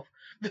 himself.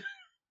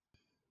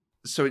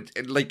 So is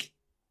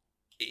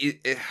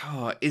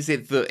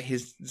it that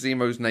his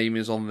Zemo's name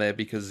is on there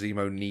because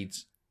Zemo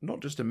needs not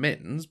just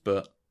amends,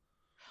 but...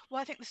 Well,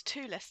 I think there's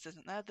two lists,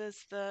 isn't there?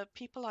 There's the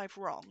people I've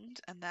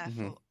wronged, and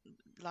therefore,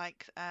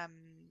 like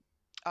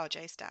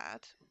RJ's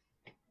dad,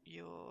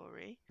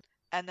 Yuri,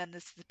 and then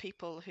there's the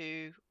people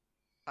who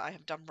I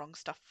have done wrong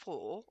stuff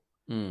for,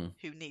 who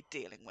need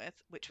dealing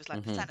with, which was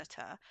like the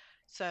senator.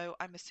 So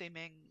I'm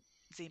assuming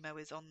Zemo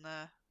is on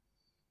the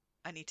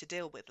I need to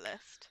deal with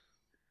list.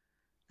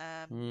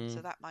 So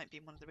that might be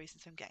one of the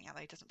reasons I'm getting at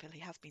that he doesn't feel he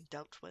has been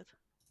dealt with.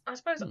 I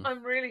suppose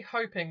I'm really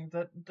hoping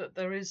that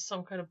there is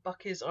some kind of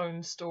Bucky's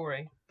own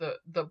story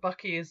that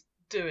Bucky is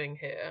doing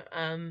here.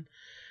 And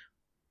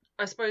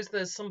I suppose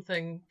there's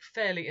something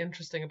fairly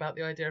interesting about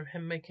the idea of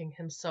him making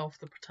himself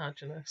the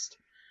protagonist,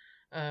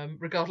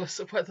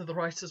 regardless of whether the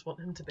writers want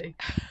him to be.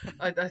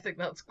 I think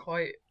that's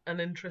quite an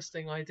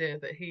interesting idea,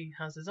 that he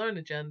has his own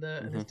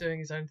agenda and is doing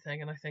his own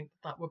thing. And I think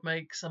that would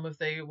make some of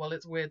the,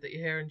 it's weird that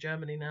you're here in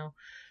Germany now,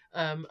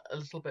 a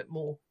little bit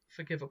more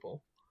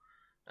forgivable.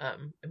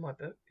 In my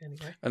book,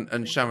 anyway.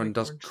 And Sharon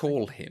does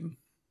call him,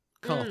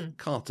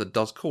 Carter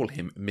does call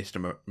him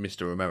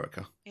Mr.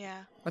 America.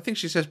 Yeah. I think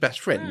she says best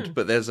friend,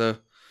 but there's a...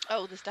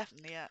 Oh, there's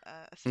definitely a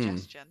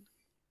suggestion.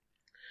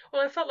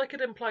 Well, I felt like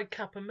it implied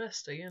Cap and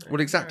Misty,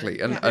 Well, exactly.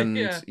 And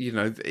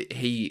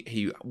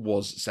he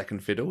was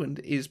second fiddle and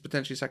is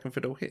potentially second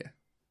fiddle here.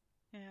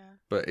 Yeah.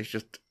 But it's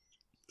just,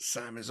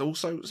 Sam is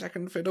also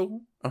second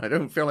fiddle. I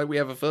don't feel like we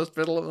have a first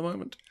fiddle at the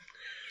moment.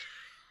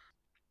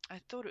 I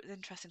thought it was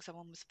interesting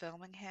someone was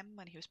filming him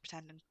when he was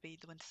pretending to be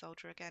the Winter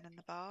Soldier again in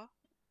the bar.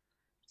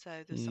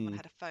 So there's someone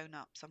had a phone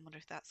up, so I wonder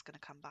if that's going to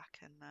come back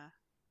and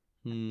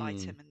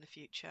bite him in the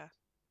future.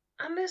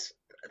 And this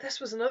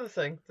was another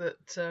thing that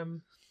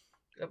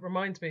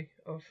reminds me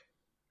of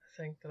a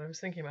thing that I was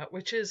thinking about,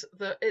 which is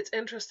that it's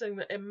interesting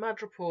that in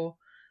Madripoor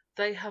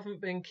they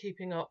haven't been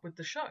keeping up with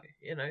the show.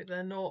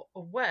 They're not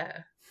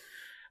aware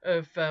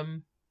of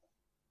the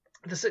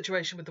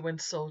situation with the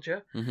Winter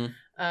Soldier.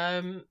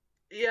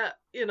 Yeah,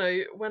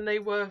 when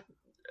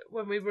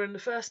we were in the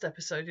first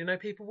episode,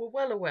 people were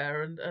well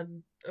aware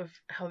and of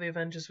how the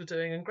Avengers were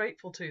doing and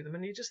grateful to them,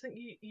 and you just think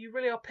you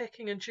really are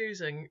picking and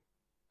choosing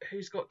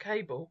who's got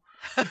cable.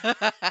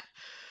 I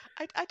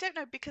don't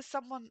know, because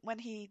someone, when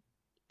he's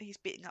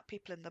beating up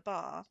people in the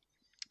bar,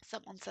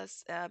 someone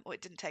says,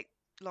 it didn't take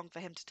long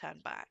for him to turn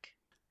back.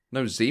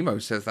 No,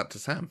 Zemo says that to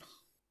Sam.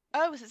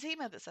 Oh, was it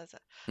Zemo that says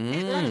it?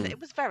 It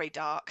was very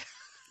dark.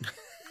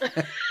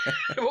 It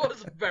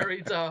was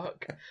very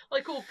dark,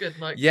 like all good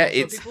night. Yeah,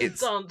 it's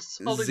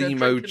dance,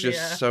 Zemo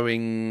just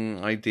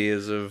sowing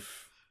ideas of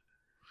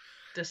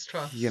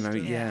distrust.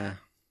 Yeah.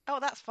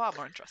 Oh, that's far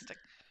more interesting.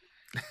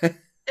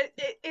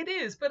 It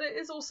is, but it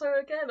is also,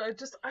 again, I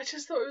just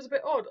thought it was a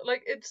bit odd.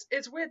 Like,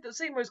 it's weird that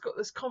Zemo's got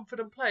this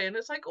confident play, and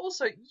it's like,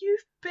 also,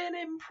 you've been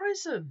in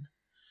prison.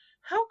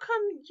 How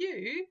come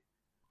you?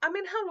 I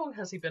mean, how long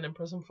has he been in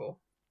prison for?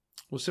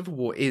 Well, Civil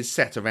War is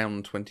set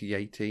around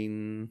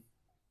 2018.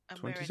 And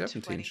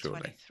 2017, we're in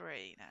 2023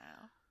 surely.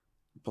 now.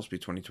 Possibly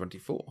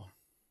 2024.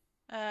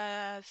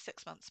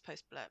 6 months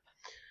post-blip.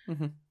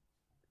 Mm-hmm.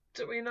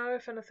 Do we know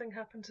if anything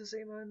happened to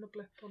Zemo in the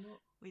blip or not?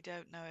 We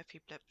don't know if he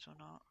blipped or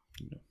not.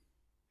 No.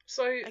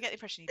 So I get the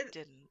impression he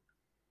didn't.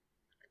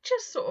 I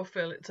just sort of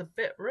feel it's a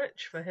bit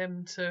rich for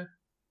him to,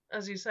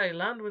 as you say,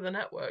 land with a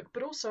network,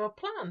 but also a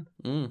plan.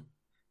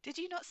 Did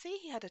you not see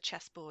he had a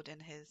chessboard in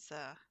his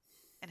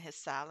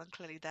cell, and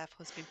clearly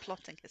therefore has been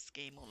plotting his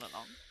scheme all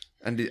along?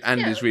 And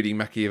is reading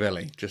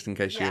Machiavelli, just in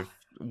case you're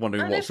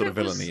wondering what sort of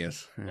villain he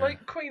is. Yeah.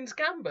 Like Queen's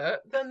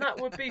Gambit, then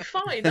that would be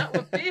fine. That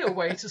would be a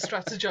way to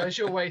strategize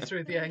your way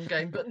through the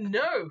endgame. But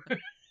no,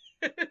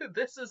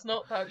 this is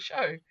not that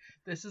show.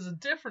 This is a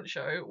different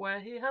show where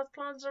he has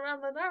plans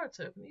around the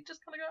narrative, and you just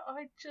kind of go,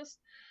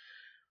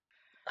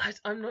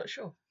 I'm not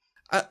sure.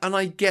 And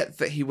I get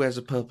that he wears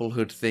a purple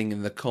hood thing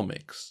in the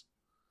comics,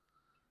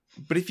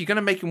 but if you're going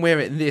to make him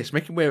wear it in this,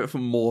 make him wear it for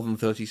more than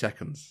 30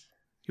 seconds.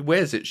 He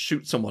wears it,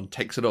 shoots someone,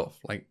 takes it off.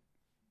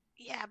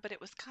 Yeah, but it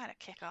was kind of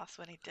kick-ass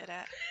when he did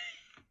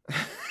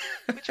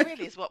Which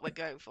really is what we're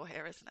going for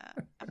here, isn't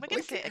it? And we're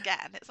going to see it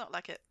again. It's not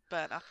like it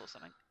burnt up or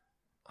something.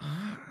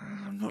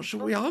 I'm not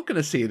sure we are going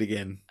to see it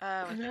again. Oh,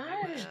 I think we No.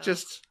 will.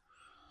 Just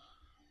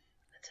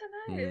I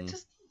don't know. It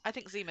just. I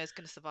think Zemo's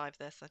going to survive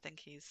this. I think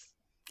he's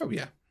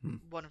yeah.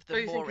 one of Oh,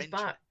 the you more think he's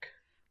back?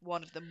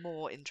 one of the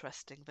more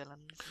interesting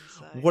villains. And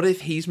so... What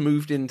if he's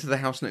moved into the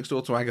house next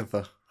door to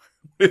Agatha?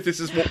 If this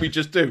is what we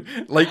just do,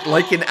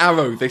 like in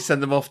Arrow, they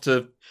send them off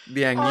to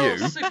Liang Oh, Yu.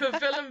 super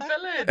villain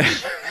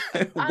village.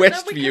 And then we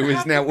Westview can is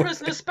have now. the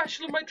prisoner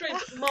special of my dreams.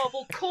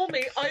 Marvel, call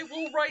me. I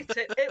will write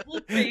it. It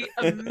will be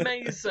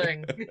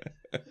amazing.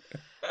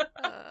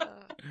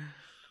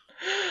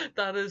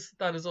 That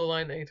is all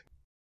I need.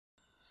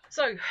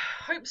 So,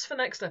 hopes for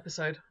next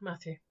episode,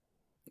 Matthew.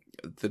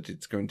 That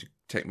it's going to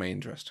take my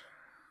interest.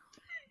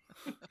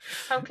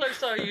 How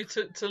close are you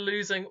to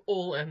losing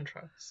all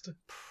interest?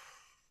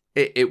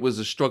 It was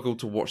a struggle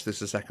to watch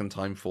this a second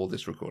time for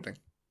this recording.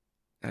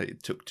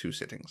 It took 2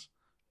 sittings.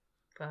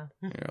 Fair.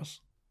 Yes.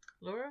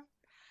 Laura?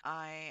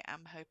 I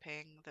am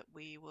hoping that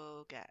we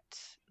will get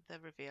the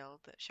reveal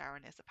that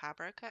Sharon is a power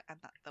broker and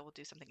that they will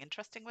do something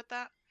interesting with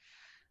that.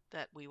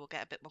 That we will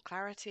get a bit more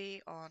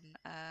clarity on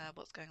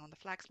what's going on with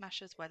the Flag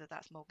Smashers, whether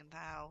that's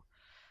Morgenthau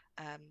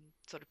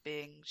sort of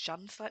being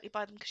shunned slightly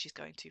by them because she's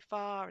going too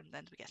far, and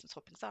then we get some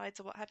swapping sides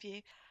or what have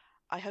you.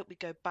 I hope we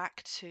go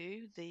back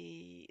to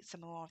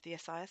some more of the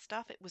Isaiah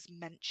stuff. It was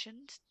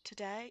mentioned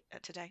today.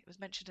 It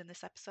was mentioned in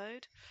this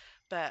episode,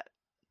 but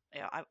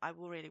yeah, I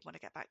will really want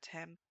to get back to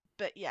him.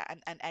 But yeah,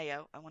 and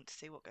Ao, I want to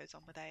see what goes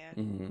on with Ao.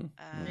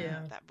 Mm-hmm.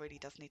 Yeah. That really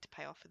does need to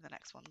pay off in the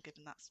next one,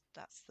 given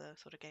that's the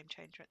sort of game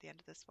changer at the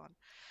end of this one.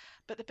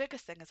 But the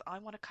biggest thing is I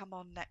want to come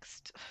on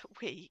next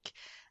week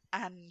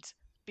and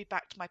be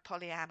back to my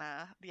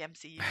Pollyanna, the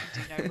MCU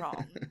can do no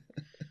wrong.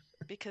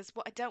 Because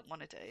what I don't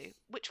want to do,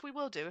 which we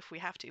will do if we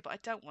have to, but I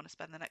don't want to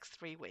spend the next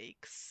 3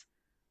 weeks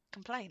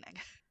complaining.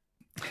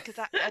 Because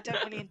I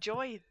don't really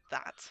enjoy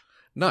that.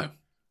 No,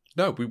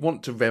 we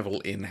want to revel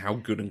in how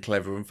good and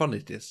clever and fun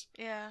it is.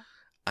 Yeah.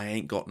 I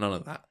ain't got none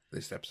of that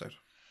this episode.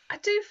 I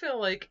do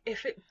feel like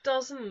if it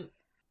doesn't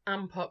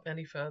amp up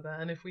any further,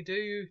 and if we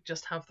do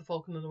just have the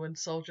Falcon and the Winter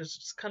Soldiers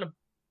just kind of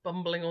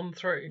bumbling on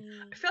through,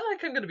 I feel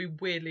like I'm going to be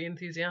weirdly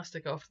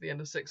enthusiastic after the end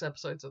of 6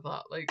 episodes of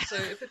that. Like, so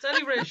if it's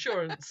any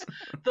reassurance,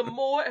 the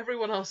more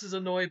everyone else is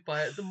annoyed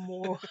by it, the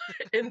more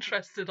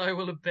interested I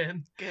will have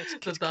been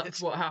that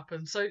that's what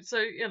happened. So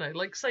you know,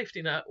 like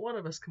safety net, one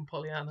of us can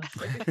Pollyanna,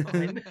 so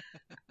fine.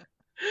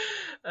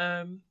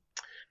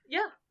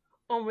 Yeah.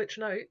 On which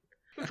note, you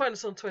can find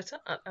us on Twitter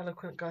at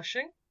Eloquent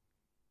Gushing.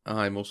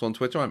 I'm also on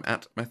Twitter. I'm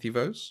at Matthew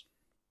Vose.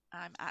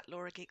 I'm at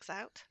Laura Geeks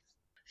Out.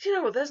 You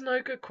know what? There's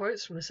no good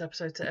quotes from this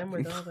episode to end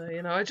with, are there?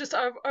 You know,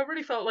 I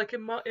really felt like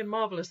in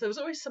Marvelous there was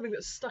always something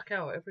that stuck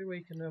out every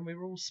week, and then we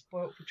were all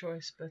spoilt for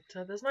choice. But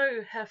there's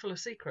no hair full of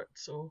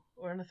secrets or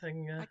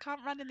anything. I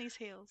can't run in these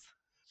heels.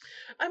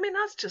 I mean,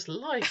 that's just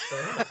life,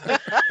 though. Isn't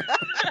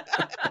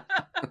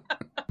it?